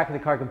eats the back of the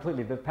car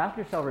completely. The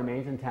passenger cell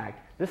remains intact.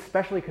 This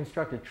specially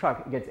constructed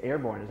truck gets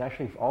airborne. It's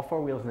actually all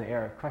four wheels in the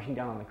air, crushing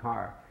down on the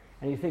car.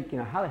 And you think,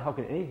 how the hell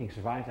could anything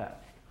survive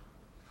that?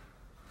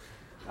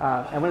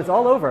 And when it's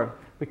all over,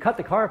 we cut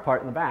the car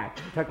apart in the back,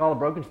 took all the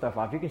broken stuff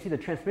off. You can see the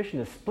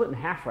transmission is split in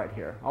half right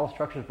here. All the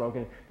structure is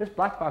broken. This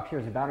black box here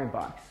is a battery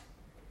box.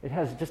 It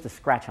has just a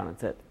scratch on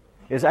it.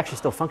 It was actually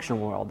still functional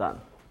when we were all done.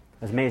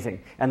 It was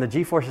amazing. And the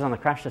G-forces on the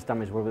crash test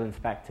dummies were within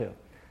spec too.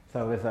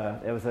 So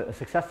it was a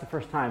success the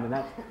first time, and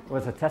that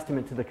was a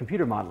testament to the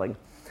computer modeling.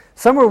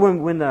 Somewhere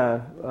when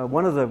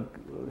one of the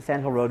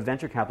Sand Hill Road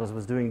venture capitalists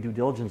was doing due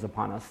diligence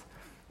upon us,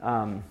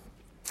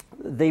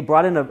 they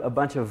brought in a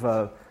bunch of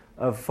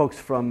folks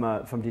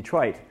from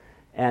Detroit,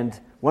 and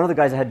one of the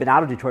guys that had been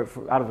out of Detroit,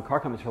 out of the car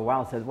companies for a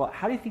while, said, "Well,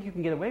 how do you think you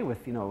can get away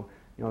with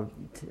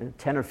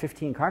 10 or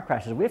 15 car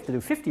crashes? We have to do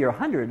 50 or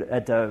 100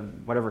 at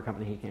whatever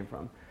company he came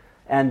from."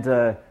 And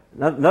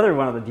another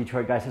one of the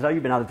Detroit guys says, "Oh,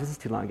 you've been out of business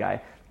too long,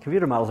 guy.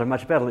 Computer models are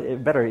much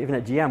better. Even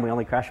at GM, we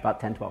only crash about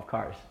 10, 12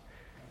 cars.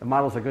 The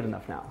models are good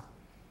enough now."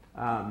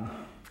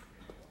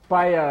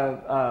 By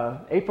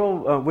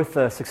April, with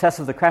the success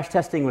of the crash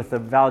testing, with the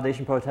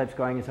validation prototypes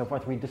going and so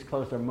forth, we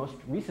disclosed our most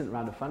recent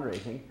round of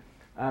fundraising.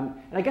 And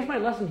I guess my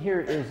lesson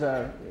here is,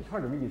 it's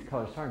hard to read these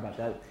colors, sorry about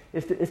that,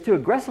 is to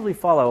aggressively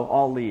follow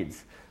all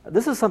leads.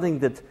 This is something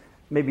that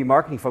maybe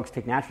marketing folks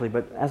take naturally,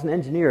 but as an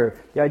engineer,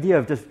 the idea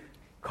of just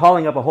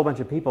calling up a whole bunch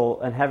of people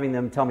and having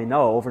them tell me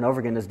no over and over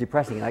again is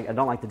depressing, and I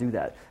don't like to do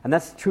that. And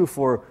that's true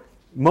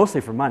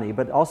mostly for money,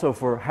 but also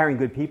for hiring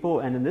good people,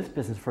 and in this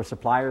business for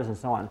suppliers and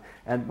so on.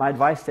 And my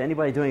advice to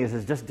anybody doing this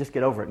is just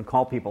get over it and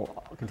call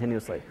people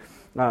continuously.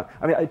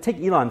 Take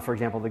Elon, for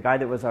example, the guy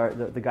that was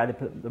the guy that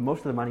put the most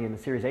of the money in the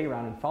Series A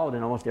round and followed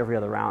in almost every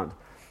other round.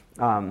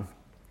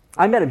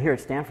 I met him here at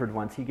Stanford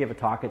once. He gave a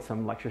talk at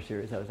some lecture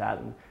series I was at,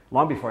 and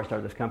long before I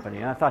started this company.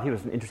 And I thought he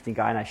was an interesting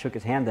guy, and I shook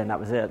his hand then, that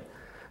was it.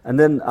 And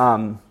then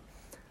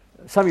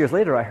some years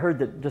later, I heard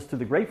that just through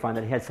the grapevine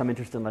that he had some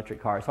interest in electric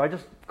cars. So I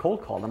just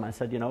cold called him. I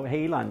said,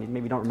 "Hey, Elon, you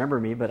maybe don't remember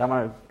me, but I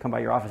want to come by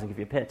your office and give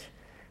you a pitch."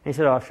 And he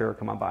said, "Oh, sure,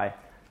 come on by."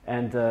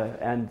 And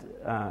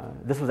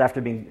this was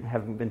after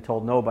having been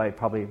told no by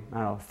probably,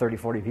 30,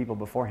 40 people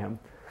before him.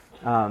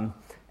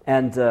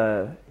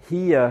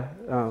 He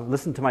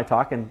listened to my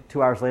talk, and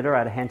 2 hours later, I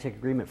had a handshake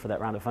agreement for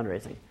that round of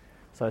fundraising.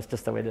 So it's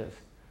just the way it is.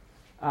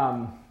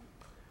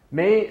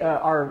 May,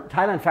 our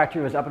Thailand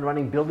factory was up and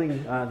running,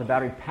 building the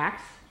battery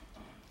packs.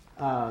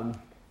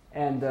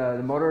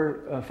 The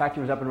motor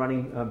factory was up and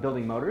running,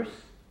 building motors.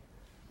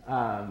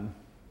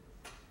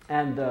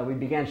 We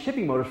began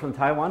shipping motors from the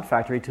Taiwan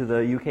factory to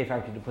the UK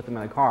factory to put them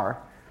in a car.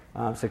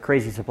 It's a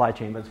crazy supply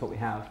chain, but it's what we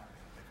have.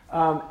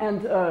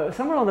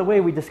 Somewhere along the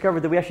way, we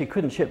discovered that we actually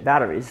couldn't ship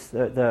batteries.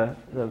 The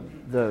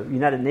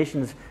United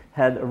Nations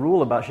had a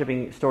rule about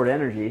shipping stored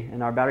energy,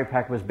 and our battery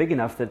pack was big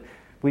enough that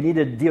we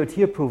needed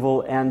DOT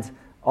approval and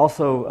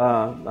also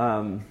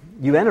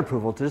UN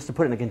approval to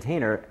put it in a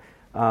container,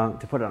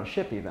 to put it on a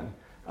ship even.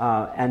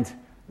 And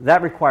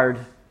that required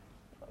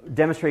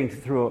demonstrating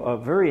through a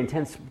very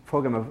intense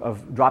program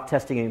of drop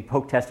testing and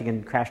poke testing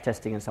and crash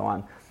testing and so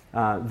on,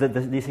 that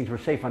these things were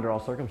safe under all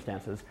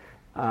circumstances.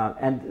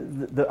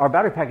 Our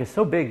battery pack is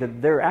so big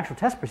that their actual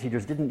test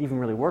procedures didn't even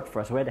really work for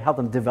us. So we had to help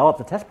them develop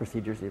the test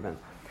procedures even.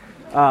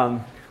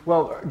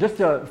 Just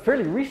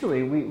fairly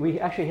recently, we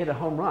actually hit a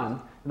home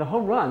run. And the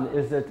home run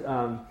is that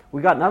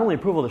we got not only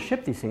approval to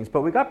ship these things,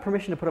 but we got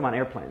permission to put them on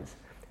airplanes.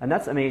 And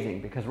that's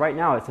amazing, because right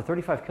now it's a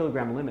 35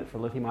 kilogram limit for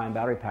lithium-ion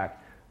battery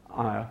pack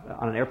on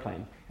an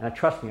airplane. And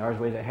trust me, ours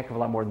weighs a heck of a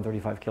lot more than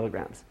 35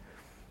 kilograms.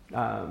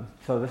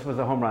 So this was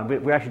a home run.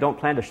 We actually don't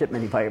plan to ship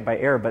many by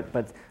air,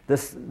 but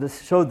this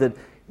showed that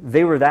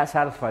they were that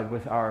satisfied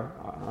with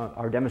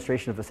our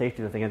demonstration of the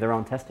safety of the thing and their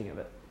own testing of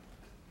it.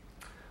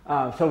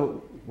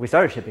 So we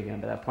started shipping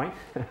them at that point.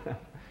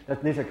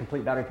 These are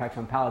complete battery packs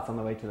on pallets on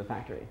the way to the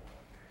factory.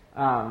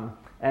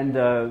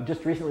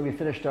 Just recently we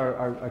finished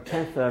our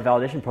 10th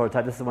validation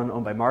prototype. This is the one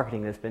owned by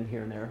marketing that's been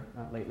here and there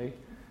lately.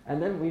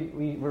 And then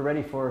we were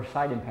ready for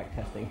side impact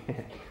testing.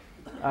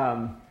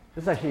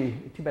 This is actually,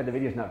 too bad the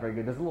video's not very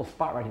good. There's a little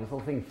spot right here, this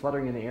little thing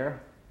fluttering in the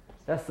air.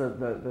 That's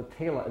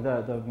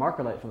the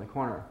marker light from the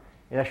corner.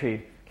 It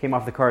actually came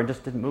off the car and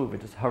just didn't move.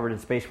 It just hovered in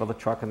space while the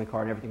truck and the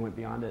car and everything went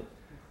beyond it.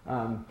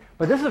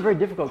 But this is a very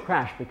difficult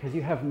crash because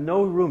you have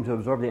no room to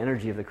absorb the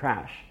energy of the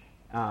crash.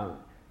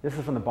 This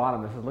is from the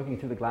bottom. This is looking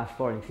through the glass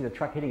floor, and you can see the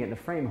truck hitting it and the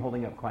frame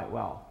holding up quite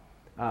well.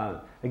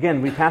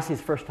 Again, we passed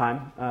these first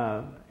time,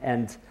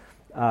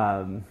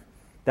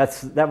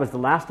 that was the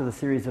last of the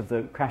series of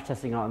the crash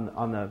testing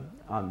on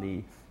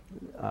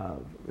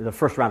the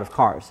first round of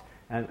cars.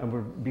 And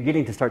we're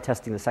beginning to start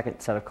testing the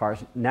second set of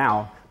cars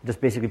now, just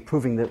basically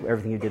proving that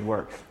everything you did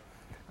works.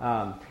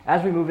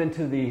 As we move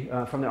into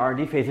from the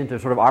R&D phase into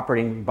sort of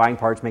operating, buying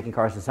parts, making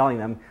cars, and selling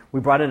them, we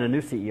brought in a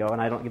new CEO,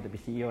 and I don't get to be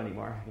CEO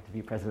anymore. I get to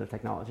be president of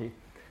technology,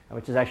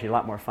 which is actually a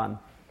lot more fun.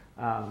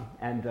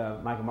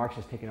 Michael Marks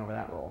has taken over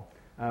that role.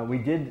 We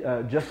did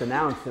just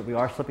announce that we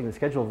are slipping the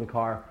schedule of the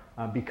car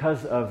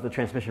because of the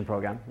transmission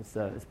program.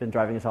 It's been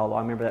driving us all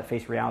along. Remember that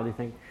face reality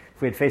thing?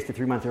 If we had faced it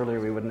 3 months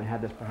earlier, we wouldn't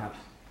have had this perhaps.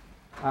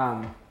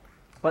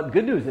 But the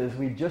good news is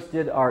we just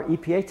did our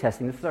EPA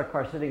testing. This is our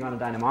car sitting on a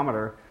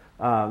dynamometer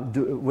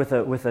with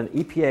an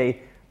EPA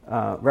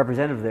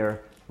representative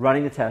there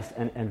running the test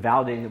and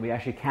validating that we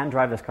actually can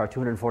drive this car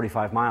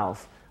 245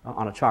 miles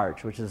on a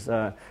charge, which is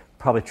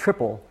probably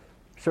triple,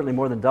 certainly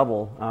more than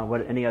double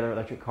what any other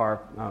electric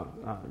car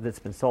that's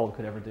been sold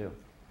could ever do.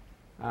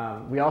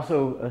 We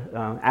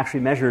also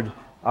actually measured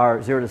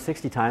our 0 to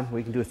 60 time.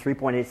 We can do a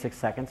 3.86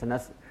 seconds, and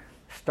that's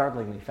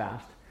startlingly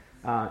fast.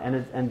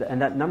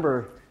 And that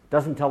number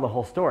doesn't tell the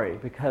whole story,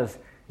 because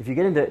if you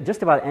get into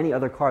just about any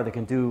other car that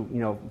can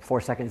do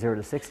 4 seconds 0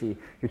 to 60,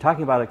 you're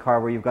talking about a car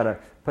where you've got to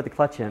put the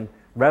clutch in,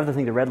 rev the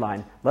thing to red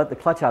line, let the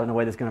clutch out in a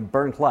way that's going to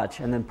burn clutch,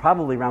 and then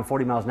probably around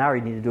 40 miles an hour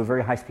you need to do a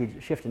very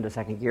high-speed shift into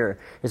second gear.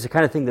 It's the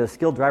kind of thing that a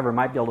skilled driver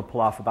might be able to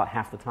pull off about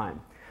half the time.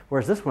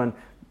 Whereas this one,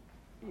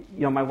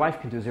 my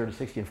wife can do 0 to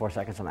 60 in 4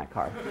 seconds on that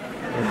car.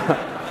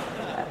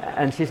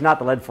 And she's not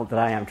the lead foot that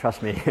I am,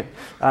 trust me.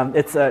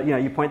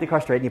 You point the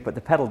car straight and you put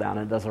the pedal down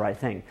and it does the right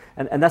thing.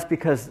 And that's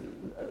because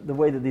the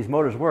way that these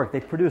motors work, they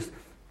produce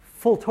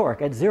full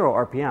torque at 0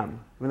 RPM.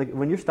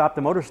 When you stop,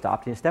 the motor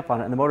stopped, and you step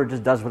on it, and the motor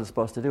just does what it's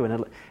supposed to do.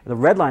 And the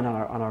red line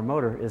on our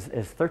motor is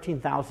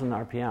 13,000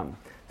 RPM.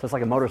 So it's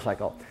like a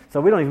motorcycle.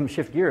 So we don't even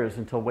shift gears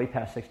until way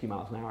past 60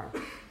 miles an hour.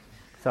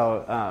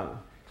 So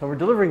we're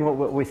delivering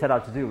what we set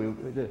out to do.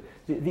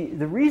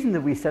 The reason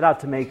that we set out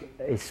to make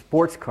a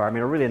sports car,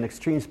 really an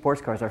extreme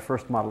sports car is our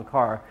first model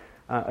car,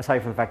 aside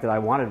from the fact that I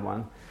wanted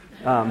one,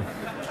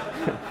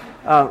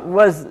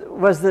 was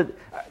that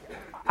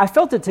I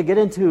felt that to get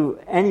into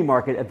any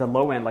market at the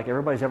low end, like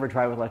everybody's ever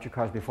tried with electric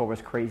cars before,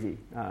 was crazy.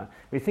 When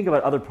you think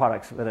about other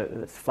products, whether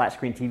it's flat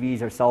screen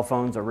TVs or cell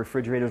phones or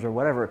refrigerators or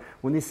whatever,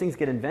 when these things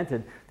get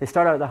invented, they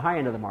start out at the high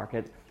end of the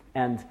market.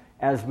 And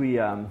as we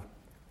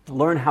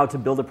learn how to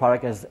build a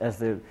product, as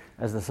the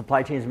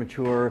supply chains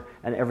mature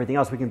and everything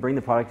else, we can bring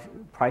the product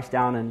price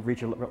down and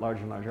reach a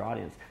larger and larger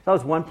audience. That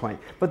was one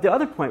point. But the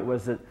other point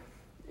was that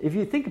if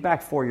you think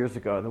back 4 years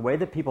ago, the way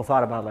that people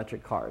thought about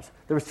electric cars,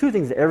 there was two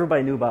things that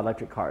everybody knew about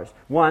electric cars.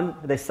 One,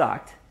 they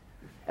sucked,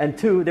 and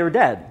two, they were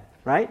dead,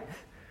 right?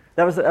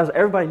 That was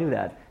everybody knew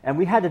that. And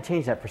we had to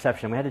change that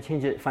perception. We had to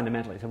change it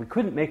fundamentally. So we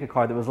couldn't make a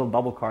car that was a little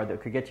bubble car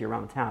that could get you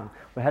around town.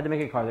 We had to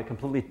make a car that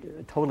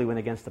totally went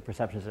against the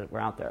perceptions that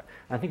were out there.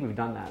 And I think we've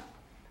done that.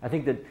 I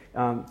think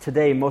that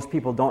today most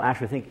people don't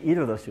actually think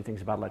either of those two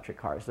things about electric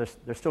cars.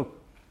 They're still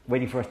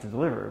waiting for us to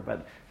deliver,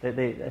 but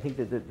I think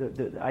that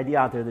the idea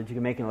out there that you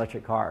can make an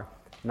electric car,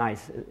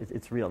 nice,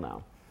 it's real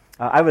now.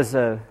 I was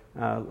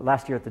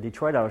last year at the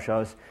Detroit Auto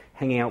Shows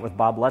hanging out with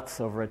Bob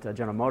Lutz over at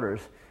General Motors,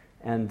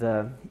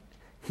 and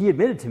he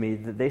admitted to me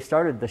that they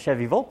started the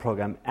Chevy Volt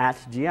program at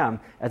GM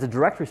as a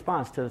direct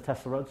response to the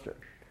Tesla Roadster.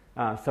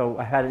 So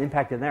I had an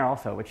impact in there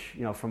also, which,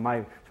 from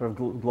my sort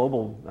of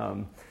global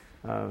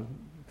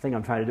thing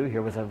I'm trying to do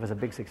here was a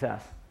big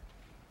success.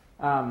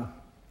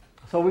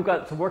 So we've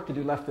got some work to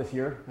do left this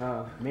year,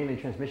 mainly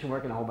transmission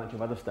work and a whole bunch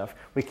of other stuff.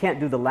 We can't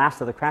do the last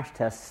of the crash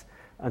tests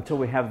until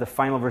we have the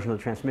final version of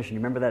the transmission.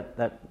 You remember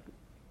that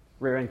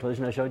rear-end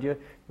collision I showed you?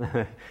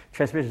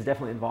 Transmission is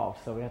definitely involved,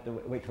 so we have to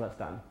wait till that's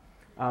done.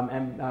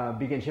 And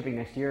begin shipping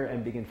next year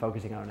and begin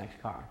focusing on our next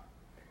car.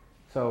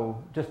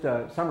 So just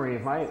a summary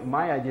of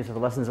my ideas of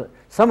the lessons.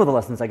 Some of the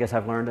lessons I guess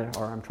I've learned,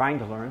 or I'm trying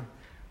to learn,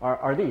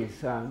 are these.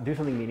 Do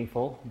something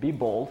meaningful, be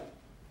bold,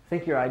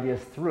 think your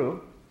ideas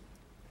through,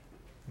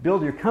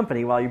 build your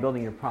company while you're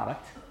building your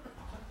product,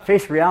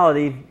 face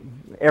reality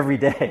every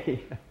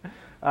day,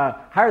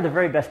 hire the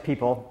very best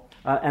people,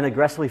 and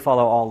aggressively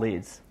follow all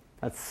leads.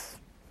 That's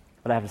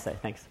what I have to say.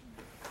 Thanks.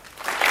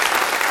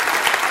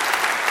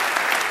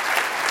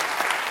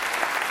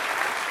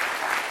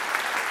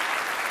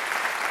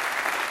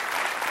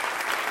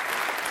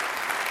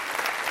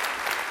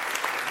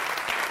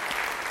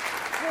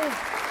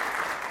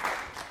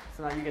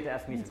 So now you get to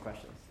ask me some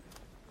questions.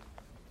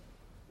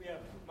 We have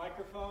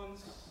microphones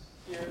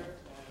here and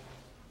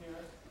here.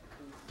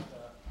 Please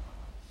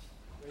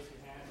raise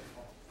your hand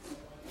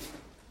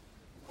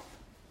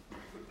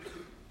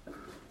and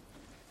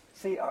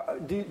See,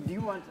 do you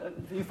want,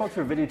 you folks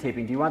who are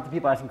videotaping, do you want the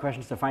people asking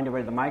questions to find their way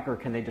to the mic, or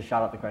can they just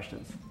shout out the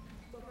questions?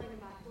 We'll bring the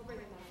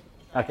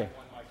mic. Okay.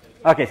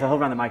 Okay, so he'll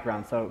run the mic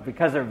around. So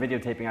because they're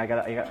videotaping,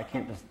 I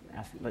can't just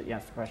let you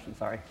ask the question.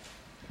 Sorry.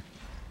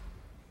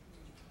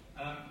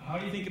 How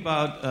do you think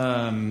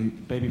about,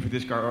 maybe for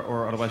this car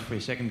or otherwise for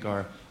your second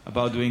car,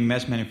 about doing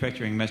mass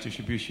manufacturing, mass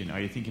distribution? Are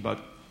you thinking about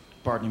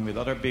partnering with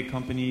other big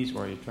companies,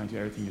 or are you trying to do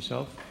everything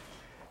yourself?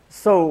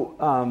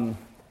 So,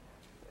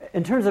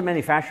 in terms of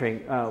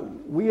manufacturing,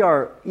 we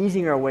are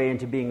easing our way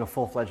into being a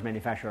full-fledged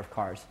manufacturer of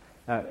cars.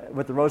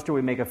 With the Roadster,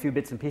 we make a few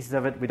bits and pieces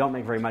of it. We don't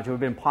make very much. It would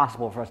have been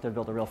impossible for us to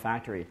build a real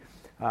factory.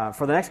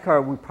 For the next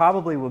car, we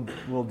probably will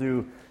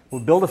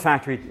build a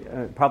factory,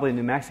 probably in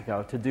New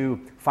Mexico, to do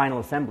final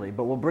assembly,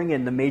 but we'll bring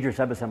in the major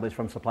sub-assemblies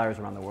from suppliers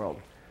around the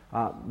world.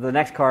 The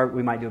next car,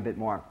 we might do a bit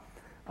more.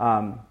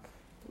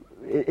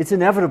 It's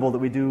inevitable that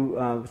we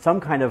do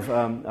some kind of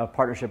a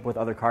partnership with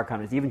other car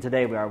companies. Even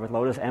today, we are with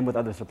Lotus and with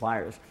other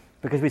suppliers,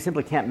 because we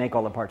simply can't make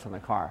all the parts on the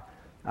car.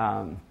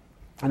 And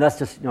that's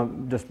just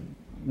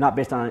not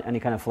based on any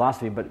kind of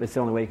philosophy, but it's the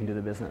only way you can do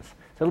the business.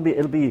 So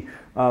it'll be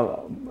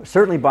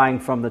certainly buying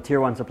from the tier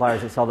 1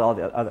 suppliers that sell to all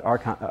the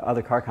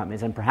other car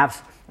companies, and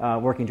perhaps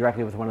working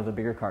directly with one of the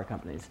bigger car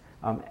companies,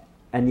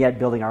 and yet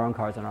building our own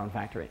cars in our own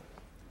factory.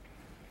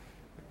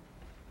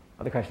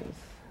 Other questions?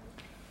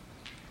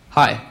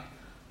 Hi.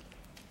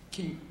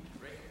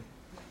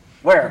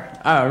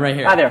 Where? Right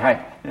here. Ah, there.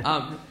 Hi.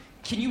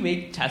 Can you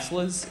make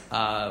Teslas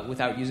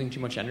without using too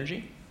much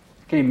energy?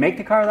 Can you make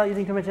the car without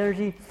using too much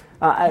energy?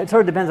 It sort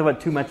of depends on what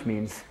too much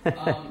means.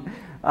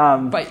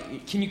 But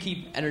can you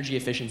keep energy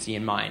efficiency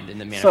in mind in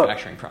the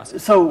manufacturing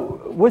process?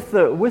 So with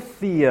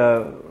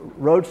the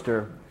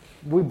Roadster,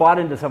 we bought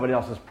into somebody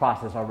else's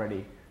process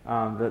already.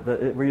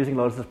 We're using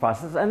Lotus's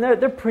process, and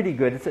they're pretty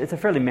good. It's a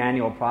fairly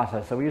manual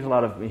process, so we use a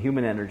lot of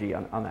human energy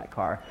on that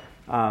car.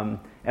 And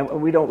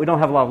we don't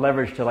have a lot of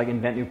leverage to like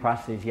invent new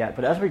processes yet.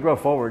 But as we grow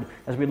forward,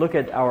 as we look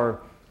at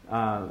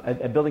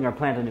at building our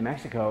plant in New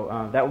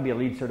Mexico, that will be a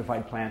LEED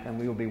certified plant, and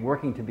we will be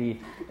working to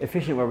be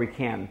efficient where we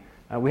can.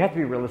 We have to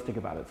be realistic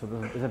about it, so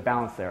there's a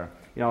balance there.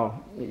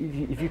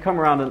 If you come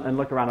around and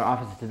look around our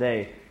offices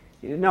today,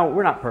 no,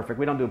 we're not perfect.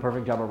 We don't do a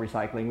perfect job of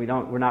recycling.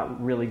 We're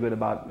not really good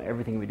about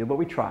everything we do, but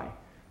we try.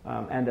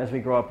 And as we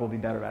grow up, we'll be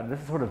better at it. This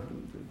is sort of,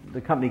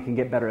 the company can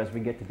get better as we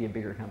get to be a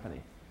bigger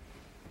company.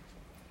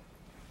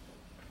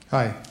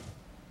 Hi.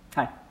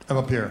 Hi. I'm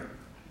up here.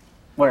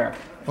 Where?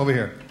 Over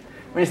here.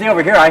 When you say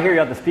over here, I hear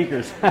you on the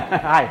speakers.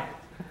 Hi.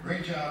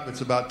 Great job.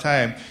 It's about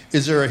time.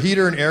 Is there a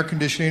heater and air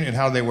conditioning, and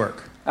how do they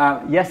work?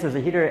 Yes, there's a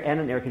heater and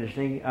an air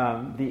conditioning.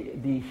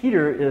 The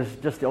heater is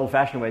just the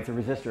old-fashioned way. It's a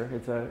resistor.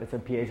 It's a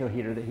piezo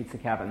heater that heats the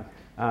cabin.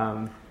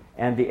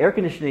 And the air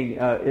conditioning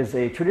is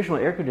a traditional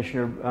air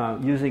conditioner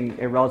using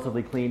a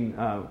relatively clean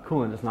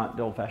coolant. It's not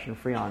the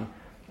old-fashioned Freon.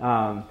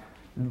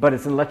 But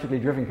it's an electrically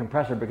driven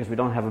compressor because we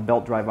don't have a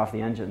belt drive off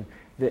the engine.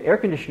 The air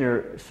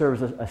conditioner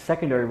serves a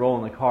secondary role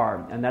in the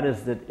car, and that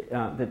is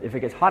that if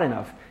it gets hot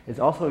enough, it's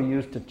also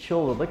used to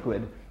chill the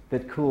liquid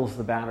that cools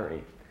the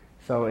battery.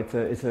 So it's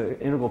an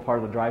integral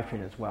part of the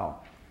drivetrain as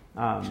well.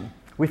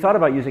 We thought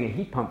about using a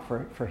heat pump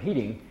for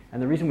heating,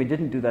 and the reason we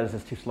didn't do that is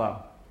it's too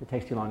slow. It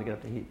takes too long to get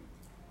up to heat.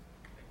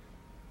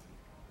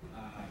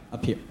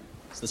 Up here.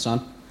 Is this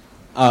on?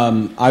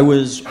 I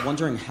was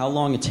wondering how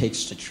long it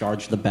takes to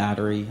charge the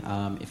battery,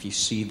 if you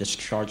see this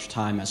charge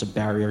time as a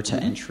barrier to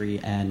entry,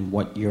 and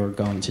what you're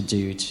going to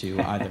do to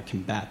either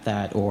combat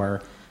that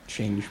or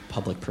change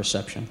public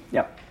perception.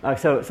 Yep.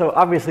 So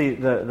obviously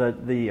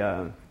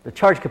the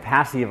charge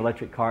capacity of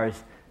electric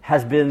cars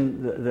has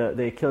been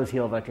the Achilles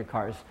heel of electric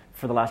cars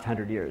for the last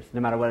 100 years, no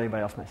matter what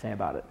anybody else might say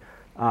about it.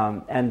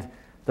 And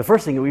the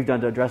first thing that we've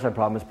done to address that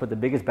problem is put the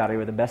biggest battery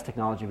with the best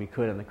technology we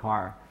could in the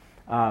car.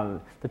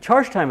 The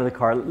charge time of the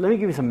car, let me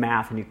give you some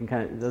math, and you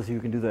can those of you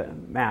who can do the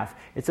math.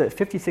 It's a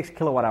 56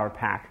 kilowatt hour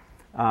pack.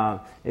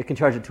 It can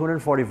charge at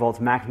 240 volts,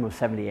 maximum of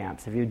 70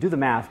 amps. If you do the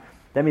math,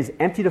 that means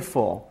empty to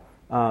full.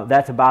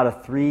 That's about a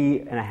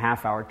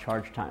 3.5 hour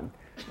charge time.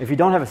 If you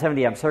don't have a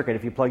 70 amp circuit,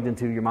 if you plugged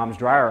into your mom's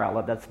dryer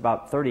outlet, that's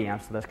about 30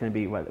 amps, so that's going to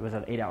be, what was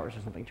that, 8 hours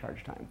or something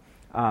charge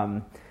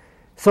time.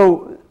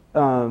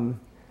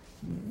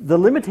 The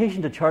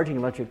limitation to charging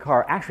an electric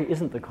car actually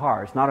isn't the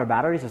car. It's not our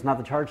batteries, it's not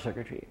the charge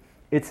circuitry.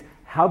 It's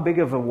how big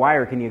of a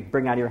wire can you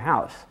bring out of your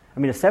house. I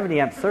mean, a 70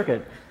 amp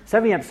circuit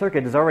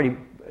is already,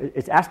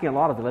 it's asking a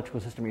lot of the electrical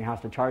system in your house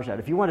to charge that.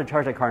 If you want to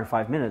charge that car in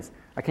 5 minutes,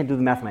 I can't do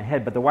the math in my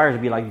head, but the wires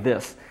would be like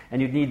this,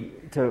 and you'd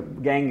need to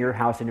gang your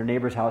house and your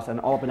neighbor's house and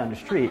all up and down the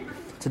street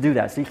to do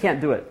that, so you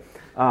can't do it.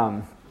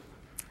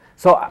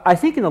 So I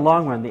think in the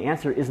long run, the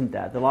answer isn't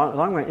that. The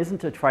long run isn't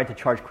to try to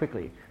charge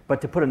quickly, but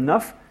to put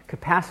enough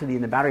capacity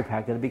in the battery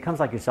pack that it becomes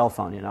like your cell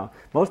phone, you know.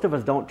 Most of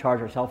us don't charge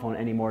our cell phone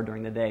anymore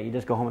during the day. You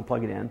just go home and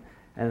plug it in,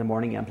 and in the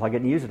morning you unplug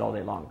it and use it all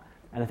day long.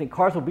 And I think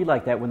cars will be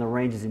like that when the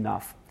range is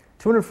enough.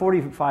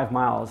 245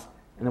 miles,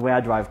 and the way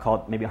I drive, call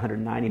it maybe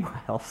 190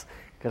 miles,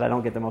 because I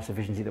don't get the most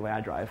efficiency the way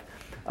I drive.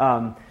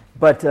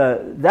 But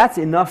that's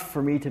enough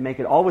for me to make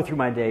it all the way through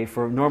my day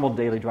for normal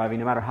daily driving,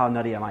 no matter how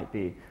nutty I might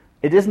be.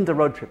 It isn't a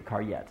road trip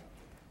car yet.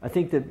 I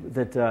think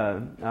that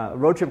a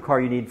road trip car,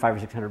 you need 500 or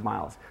 600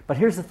 miles. But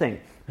here's the thing.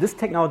 This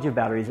technology of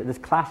batteries, this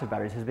class of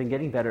batteries, has been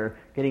getting better,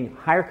 getting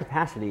higher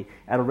capacity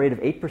at a rate of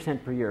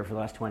 8% per year for the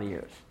last 20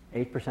 years.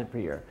 8% per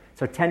year.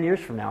 So 10 years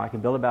from now, I can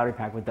build a battery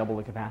pack with double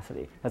the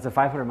capacity. That's a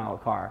 500-mile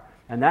car.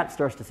 And that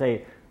starts to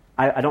say,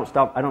 I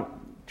don't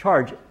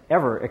charge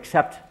ever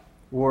except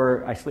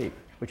where I sleep,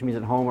 which means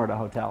at home or at a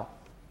hotel.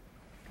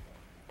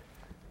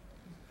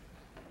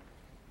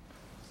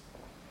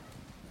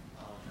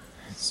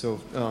 So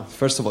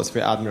first of all, it's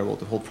very admirable,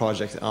 the whole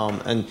project.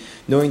 And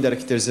knowing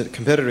that there's a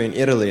competitor in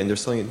Italy and they're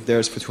selling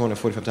theirs for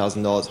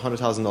 $245,000,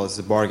 $100,000 is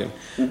a bargain.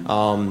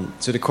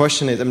 So the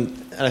question is, and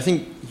I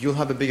think you'll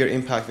have a bigger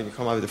impact when you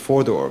come out with a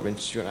four-door, when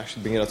you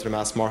actually bring it out to the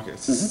mass market.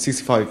 It's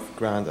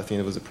 $65,000, I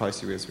think it was the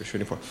price you guys were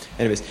shooting for.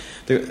 Anyways,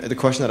 the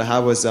question that I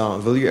have was,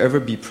 will you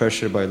ever be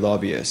pressured by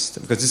lobbyists?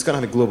 Because this is going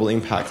to have a global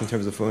impact in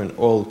terms of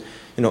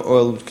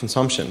oil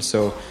consumption.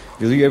 So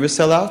will you ever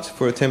sell out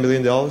for $10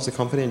 billion, the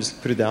company, and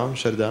just put it down,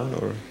 shut it down,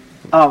 or?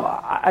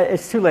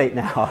 It's too late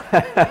now.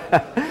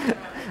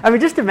 I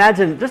mean, just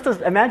imagine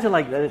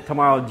like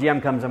tomorrow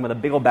GM comes in with a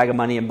big old bag of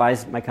money and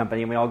buys my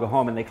company, and we all go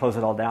home and they close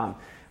it all down.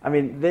 I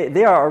mean,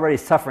 they are already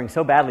suffering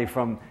so badly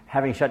from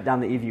having shut down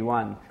the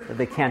EV1 that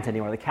they can't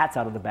anymore. The cat's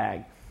out of the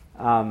bag.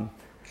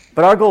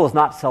 But our goal is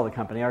not to sell the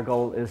company. Our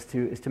goal is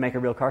to make a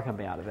real car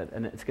company out of it.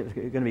 And it's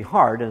going to be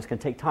hard, and it's going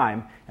to take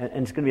time, and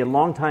it's going to be a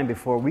long time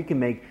before we can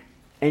make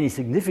any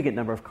significant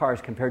number of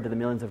cars compared to the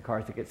millions of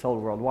cars that get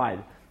sold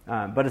worldwide.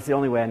 But it's the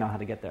only way I know how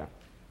to get there.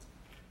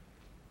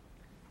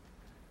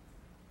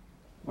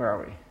 Where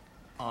are we?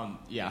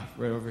 Yeah,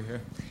 right over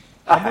here.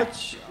 How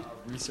much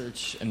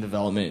research and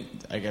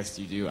development, I guess,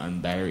 do you do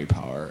on battery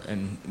power?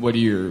 And what do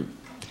you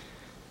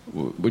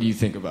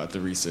think about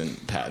the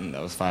recent patent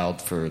that was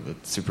filed for the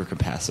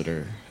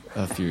supercapacitor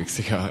a few weeks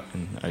ago?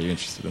 And are you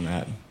interested in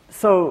that?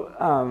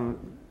 So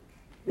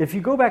if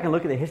you go back and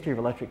look at the history of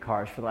electric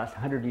cars for the last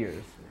 100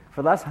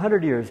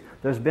 years,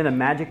 there's been a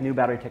magic new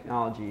battery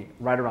technology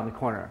right around the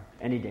corner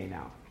any day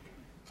now.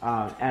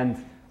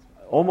 And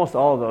almost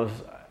all of those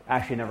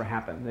actually never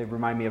happen. They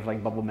remind me of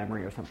like bubble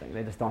memory or something.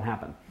 They just don't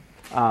happen.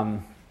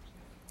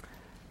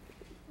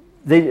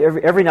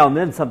 Every now and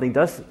then something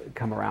does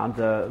come around.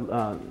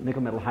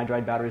 Nickel metal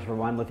hydride batteries were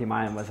one, lithium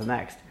ion was the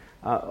next.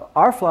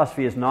 Our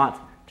philosophy is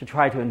not to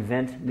try to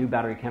invent new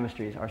battery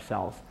chemistries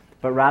ourselves,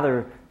 but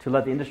rather to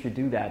let the industry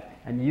do that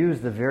and use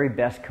the very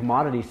best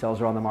commodity cells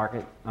that are on the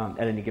market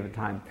at any given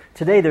time.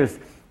 Today the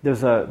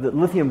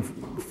lithium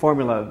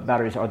formula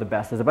batteries are the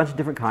best. There's a bunch of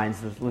different kinds.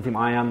 There's lithium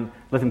ion,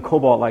 lithium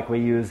cobalt like we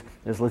use,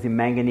 there's lithium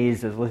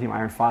manganese, there's lithium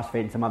iron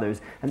phosphate and some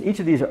others. And each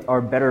of these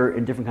are better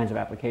in different kinds of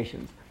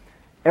applications.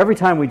 Every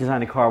time we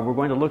design a car, we're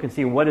going to look and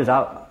see what is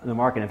out in the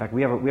market. In fact,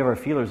 we have our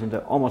feelers into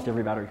almost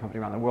every battery company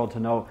around the world to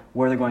know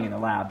where they're going in their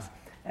labs.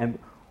 And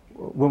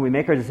when we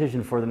make our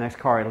decision for the next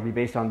car, it'll be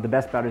based on the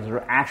best batteries that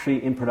are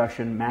actually in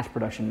production, mass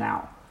production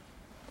now.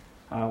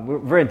 We're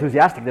very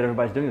enthusiastic that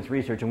everybody's doing this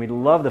research, and we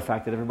love the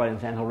fact that everybody on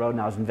Sand Hill Road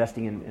now is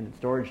investing in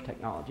storage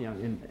technology,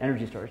 in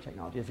energy storage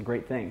technology. It's a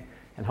great thing,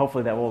 and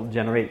hopefully that will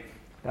generate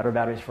better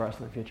batteries for us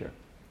in the future.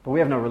 But we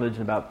have no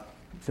religion about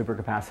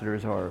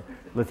supercapacitors or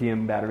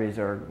lithium batteries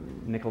or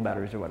nickel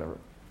batteries or whatever.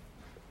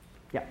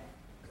 Yeah.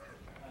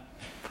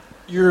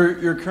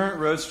 Your current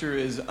Roadster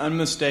is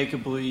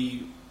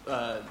unmistakably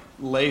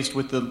laced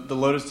with the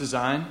Lotus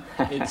design.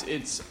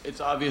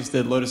 It's obvious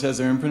that Lotus has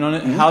their imprint on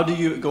it. Mm-hmm. How do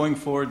you, going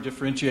forward,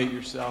 differentiate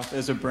yourself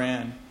as a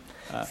brand?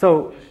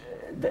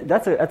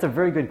 That's a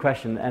very good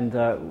question. And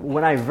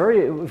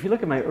if you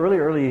look at my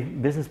early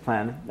business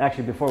plan,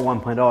 actually before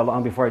 1.0,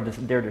 long before I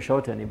just dared to show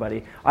it to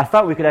anybody, I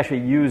thought we could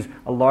actually use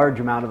a large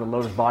amount of the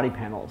Lotus body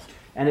panels.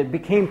 And it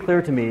became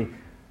clear to me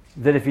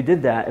that if we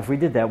did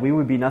that, we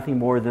would be nothing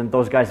more than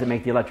those guys that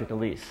make the electric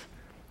Elise.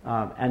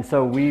 And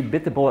so we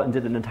bit the bullet and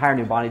did an entire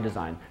new body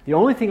design. The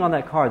only thing on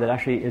that car that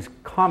actually is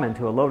common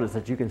to a Lotus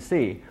that you can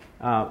see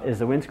is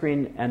the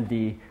windscreen and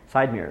the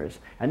side mirrors.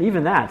 And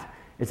even that,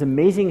 it's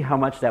amazing how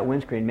much that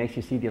windscreen makes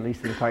you see the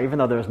Elise in the car, even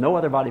though there's no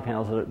other body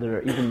panels that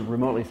are even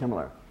remotely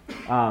similar.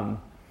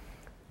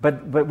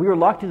 But we were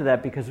locked into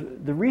that because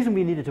the reason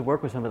we needed to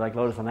work with somebody like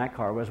Lotus on that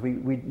car was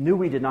we knew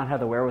we did not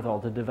have the wherewithal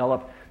to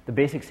develop the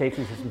basic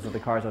safety systems of the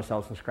cars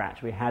ourselves from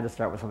scratch. We had to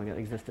start with something that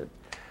existed.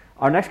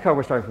 Our next car,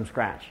 we're starting from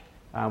scratch.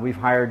 We've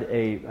hired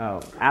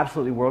a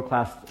absolutely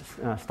world-class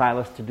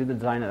stylist to do the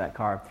design of that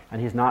car,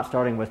 and he's not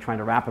starting with trying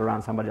to wrap it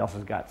around somebody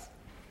else's guts.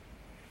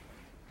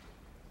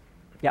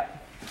 Yeah.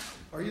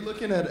 Are you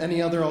looking at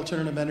any other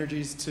alternative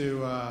energies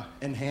to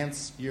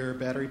enhance your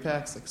battery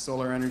packs, like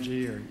solar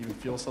energy or even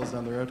fuel cells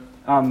down the road?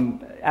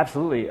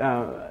 Absolutely.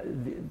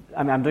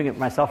 I'm doing it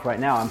myself right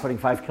now. I'm putting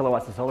 5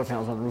 kilowatts of solar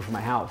panels on the roof of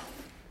my house.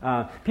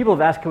 People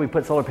have asked, can we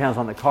put solar panels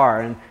on the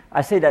car? And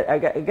I say that I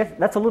guess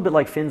that's a little bit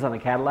like fins on a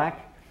Cadillac.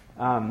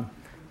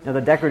 The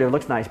decorative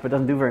looks nice, but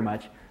doesn't do very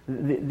much.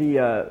 The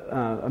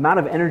amount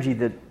of energy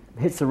that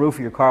hits the roof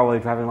of your car while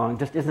you're driving along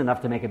just isn't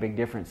enough to make a big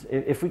difference.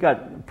 If we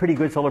got pretty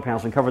good solar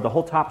panels and covered the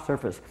whole top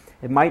surface,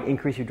 it might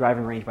increase your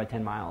driving range by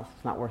 10 miles.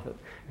 It's not worth it.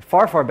 It's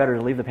far, far better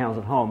to leave the panels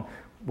at home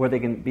where they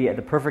can be at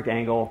the perfect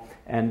angle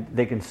and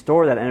they can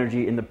store that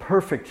energy in the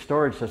perfect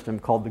storage system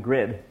called the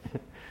grid.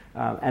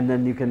 And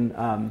then you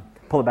can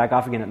pull it back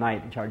off again at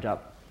night and charge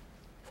up.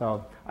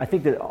 So I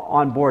think that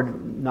on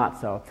board, not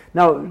so.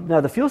 Now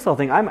the fuel cell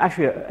thing, I'm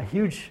actually a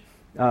huge,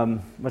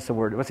 what's the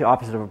word? What's the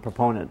opposite of a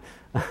proponent?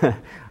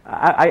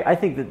 I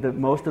think that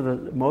most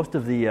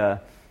of the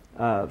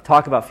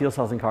talk about fuel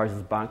cells in cars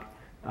is bunk.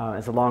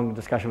 It's a long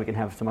discussion we can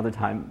have some other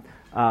time.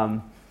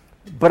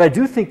 But I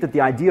do think that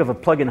the idea of a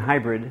plug-in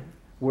hybrid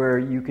where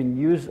you can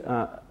use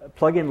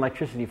plug-in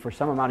electricity for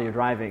some amount of your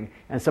driving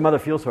and some other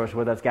fuel source,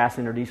 whether that's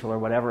gasoline or diesel or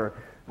whatever,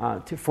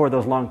 for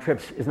those long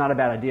trips is not a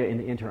bad idea in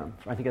the interim.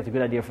 I think that's a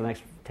good idea for the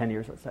next 10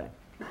 years, let's say.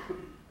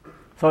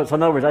 So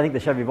in other words, I think the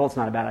Chevy Volt's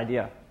not a bad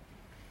idea.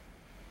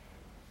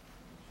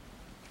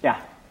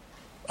 Yeah.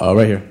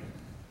 Right here.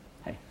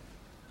 Hey.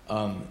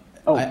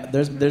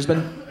 There's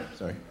been...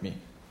 Sorry, me.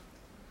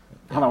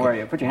 Hold on, where are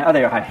you? Put your hand... Oh,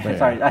 there you are. Hi. Right.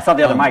 Sorry, I saw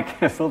the other mic.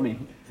 It fooled me.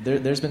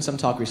 There's been some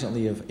talk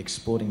recently of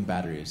exploding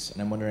batteries,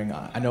 and I'm wondering,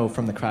 I know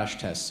from the crash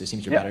tests, it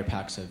seems your battery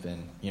packs have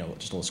been,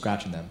 just a little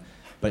scratch in them.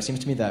 But it seems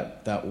to me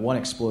that one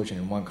explosion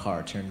in one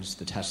car turns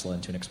the Tesla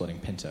into an exploding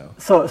Pinto.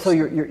 So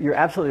you're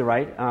absolutely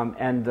right,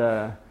 and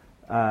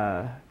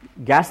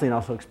gasoline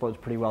also explodes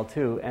pretty well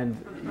too, and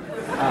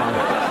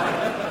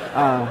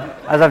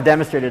as I've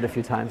demonstrated a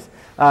few times.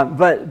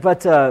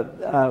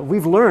 But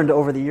we've learned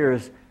over the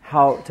years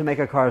how to make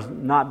our cars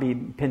not be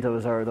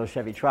Pintos or those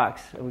Chevy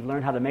trucks. We've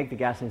learned how to make the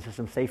gasoline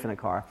system safe in a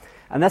car.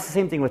 And that's the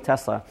same thing with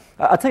Tesla.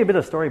 I'll tell you a bit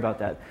of a story about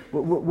that.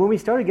 When we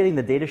started getting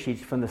the data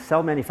sheets from the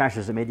cell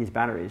manufacturers that made these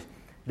batteries,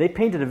 they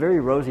painted a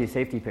very rosy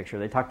safety picture.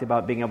 They talked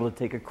about being able to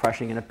take a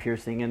crushing and a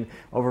piercing and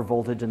over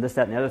voltage and this,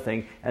 that, and the other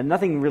thing, and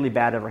nothing really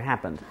bad ever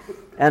happened.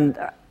 And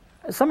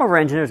some of our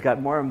engineers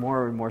got more and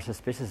more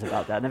suspicious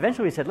about that. And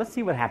eventually we said, let's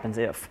see what happens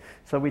if.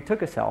 So we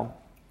took a cell,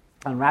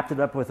 and wrapped it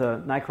up with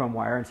a nichrome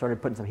wire and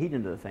started putting some heat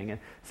into the thing. And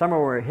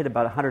somewhere where it hit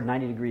about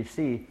 190 degrees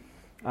C,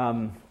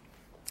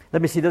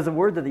 let me see, there's a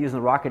word that they use in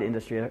the rocket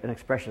industry, an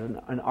expression,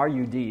 an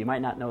RUD. You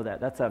might not know that.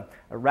 That's a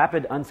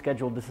rapid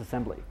unscheduled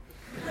disassembly.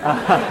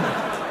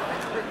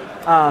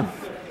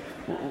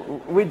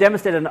 We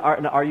demonstrated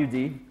an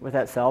RUD with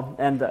that cell,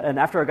 and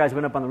after our guys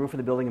went up on the roof of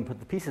the building and put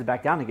the pieces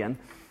back down again,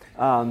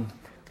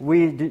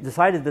 we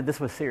decided that this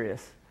was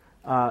serious.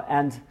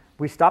 And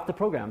we stopped the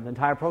program, the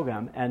entire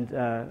program,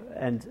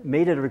 and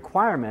made it a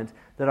requirement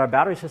that our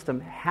battery system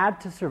had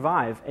to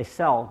survive a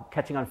cell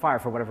catching on fire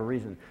for whatever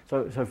reason.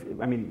 So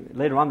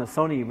later on, when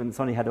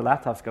Sony had their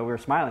laptops go, we were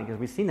smiling because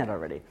we've seen that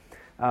already.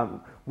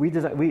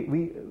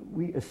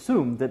 We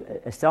assumed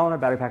that a cell in our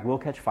battery pack will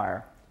catch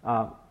fire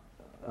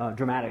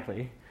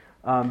dramatically,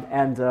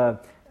 and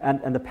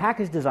the pack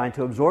is designed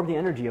to absorb the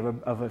energy of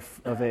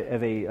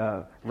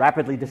a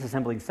rapidly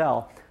disassembling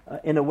cell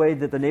in a way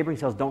that the neighboring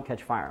cells don't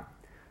catch fire.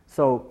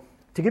 So,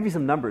 to give you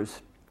some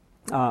numbers,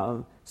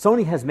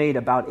 Sony has made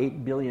about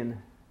 8 billion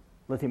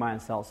lithium-ion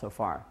cells so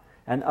far,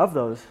 and of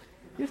those,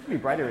 it used to be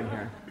brighter in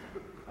here,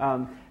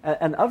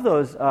 and of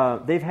those,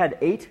 they've had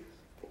 8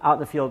 out in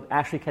the field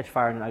actually catch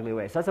fire in an ugly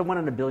way. So that's a 1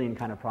 in a billion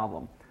kind of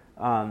problem.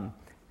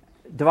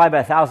 Divide by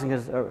 1,000,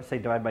 or say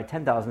divide by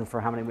 10,000 for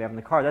how many we have in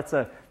the car.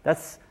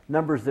 That's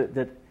numbers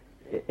that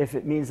if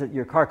it means that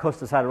your car coasts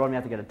the side of the road and you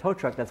have to get a tow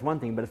truck, that's one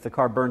thing. But if the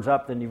car burns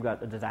up, then you've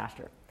got a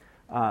disaster.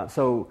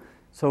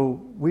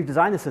 So we've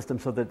designed the system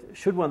so that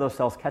should one of those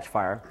cells catch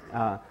fire,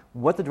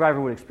 what the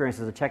driver would experience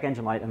is a check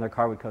engine light, and their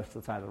car would coast to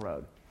the side of the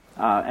road,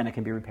 and it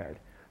can be repaired.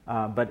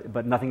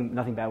 But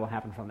nothing bad will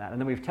happen from that. And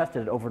then we've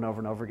tested it over and over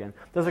and over again.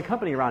 There's a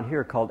company around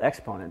here called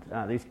Exponent.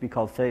 They used to be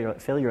called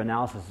Failure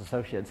Analysis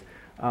Associates.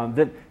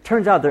 That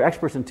turns out they're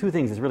experts in 2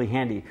 things. Is really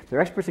handy.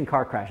 They're experts in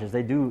car crashes.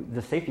 They do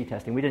the safety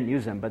testing. We didn't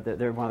use them, but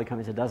they're one of the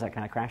companies that does that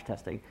kind of crash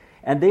testing.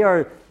 And they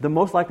are the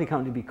most likely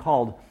company to be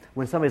called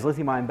when somebody's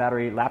lithium-ion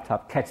battery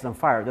laptop catches on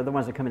fire. They're the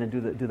ones that come in and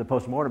do the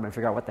post-mortem and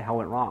figure out what the hell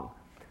went wrong.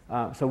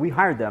 So we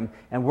hired them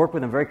and worked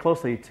with them very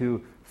closely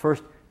to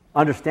first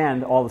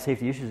understand all the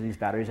safety issues of these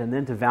batteries, and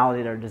then to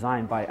validate our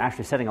design by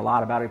actually setting a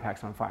lot of battery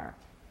packs on fire.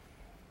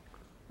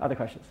 Other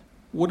questions?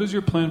 What is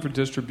your plan for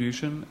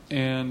distribution,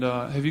 and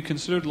have you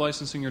considered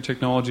licensing your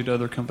technology to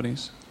other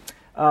companies?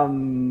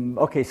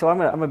 Okay, so I'm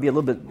gonna be a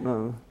little bit.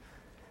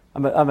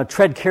 I'm gonna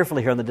tread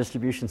carefully here on the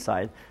distribution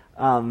side.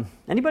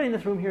 Anybody in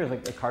this room here is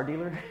like a car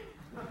dealer?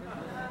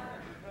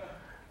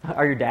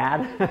 Or your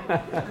dad?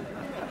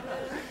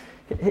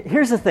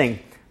 Here's the thing.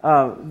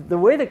 The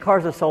way that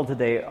cars are sold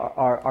today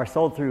are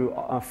sold through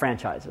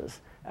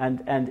franchises.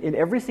 And in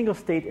every single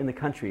state in the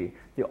country,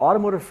 the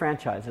automotive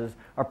franchises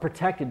are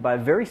protected by a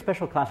very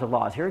special class of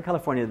laws. Here in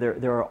California,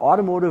 there are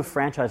automotive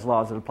franchise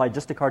laws that apply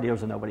just to car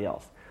dealers and nobody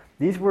else.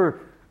 These were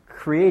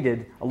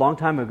created a long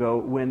time ago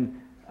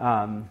when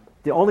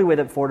the only way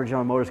that Ford or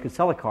General Motors could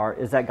sell a car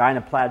is that guy in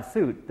a plaid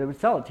suit that would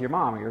sell it to your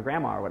mom or your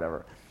grandma or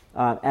whatever.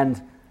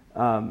 And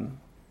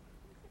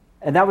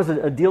that was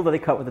a deal that they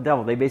cut with the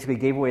devil. They basically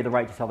gave away the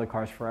right to sell their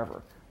cars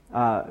forever.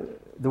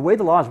 The way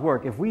the laws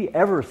work, if we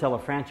ever sell a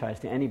franchise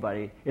to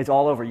anybody, it's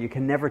all over. You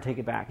can never take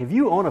it back. If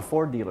you own a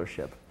Ford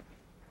dealership,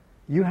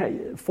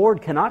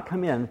 Ford cannot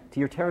come in to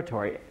your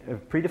territory,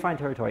 predefined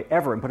territory,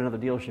 ever and put another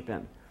dealership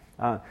in.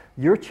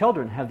 Your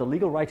children have the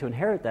legal right to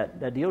inherit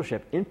that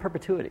dealership in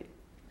perpetuity.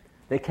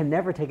 They can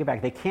never take it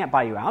back. They can't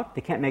buy you out.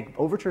 They can't make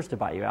overtures to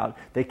buy you out.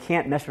 They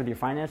can't mess with your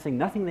financing.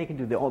 Nothing they can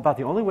do. About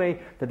the only way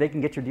that they can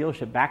get your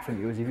dealership back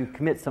from you is if you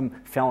commit some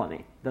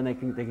felony. Then they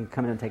can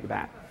come in and take it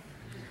back.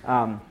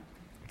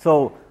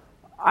 So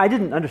I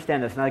didn't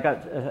understand this, and I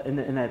got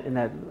in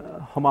that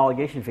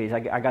homologation phase.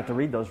 I got to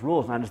read those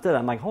rules, and I understood it.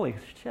 I'm like, holy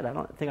shit! I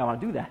don't think I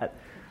want to do that.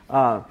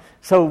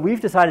 So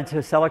we've decided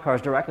to sell our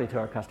cars directly to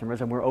our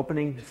customers, and we're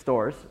opening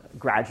stores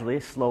gradually,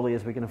 slowly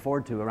as we can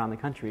afford to around the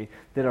country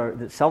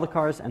that sell the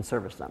cars and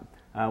service them.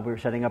 We're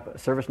setting up a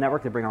service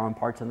network to bring our own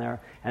parts in there,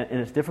 and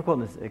it's difficult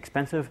and it's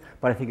expensive,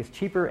 but I think it's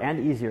cheaper and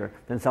easier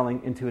than selling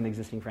into an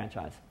existing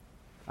franchise.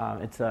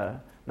 It's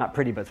not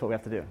pretty, but it's what we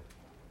have to do.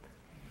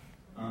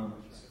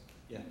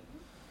 Yeah.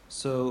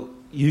 So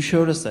you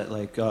showed us that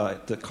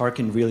the car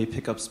can really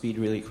pick up speed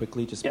really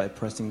quickly just by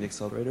pressing the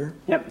accelerator.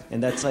 Yep.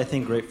 And that's, I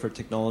think, great for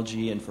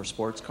technology and for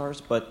sports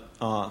cars. But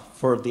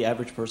for the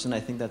average person, I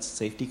think that's a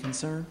safety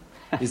concern.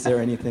 Is there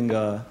anything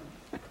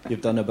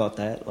you've done about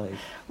that?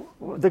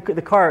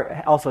 The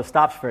car also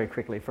stops very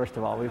quickly, first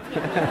of all. We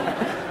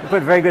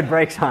put very good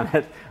brakes on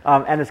it.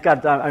 And it's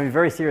got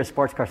very serious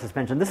sports car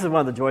suspension. This is one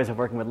of the joys of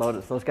working with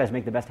Lotus. Those guys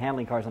make the best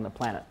handling cars on the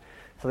planet.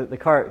 So the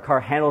car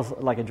handles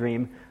like a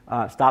dream,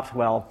 stops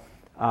well,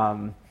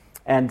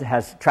 and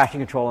has traction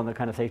control and the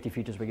kind of safety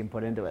features we can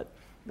put into it.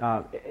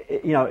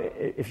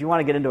 If you want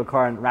to get into a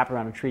car and wrap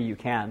around a tree, you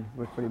can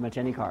with pretty much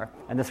any car,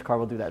 and this car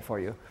will do that for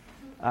you.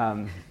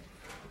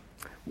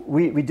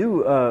 We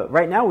do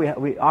right now.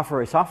 We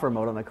offer a software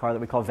mode on the car that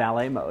we call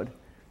Valet mode.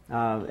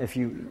 How many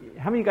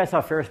of you guys saw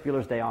Ferris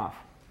Bueller's Day Off?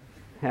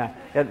 Yeah,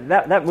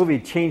 that movie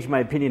changed my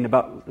opinion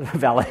about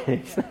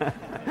valets.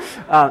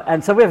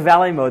 And so we have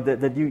valet mode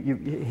that you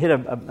hit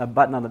a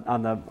button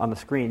on the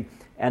screen,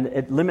 and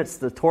it limits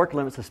the torque,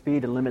 limits the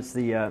speed, and limits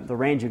the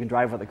range you can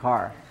drive with the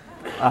car.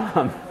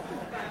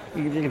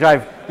 You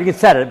can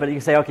set it, but you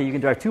can say, okay, you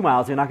can drive 2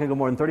 miles. You're not going to go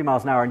more than 30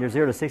 miles an hour, and your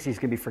 0 to 60 is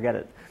going to be forget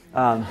it.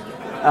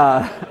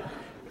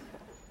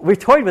 We've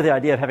toyed with the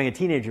idea of having a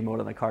teenager mode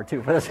on the car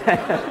too, for the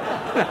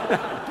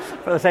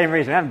same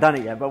reason. We haven't done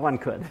it yet, but one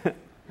could.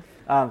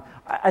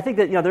 I think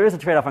that there is a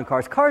trade-off on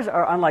cars. Cars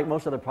are unlike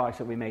most other products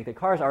that we make. The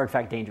cars are in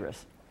fact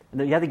dangerous, and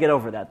you have to get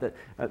over that.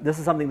 This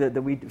is something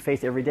that we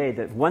face every day.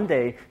 That one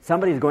day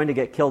somebody's going to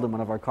get killed in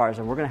one of our cars,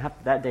 and we're going to have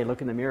to that day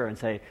look in the mirror and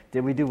say,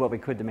 did we do what we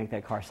could to make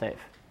that car safe?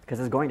 Because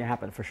it's going to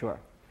happen for sure.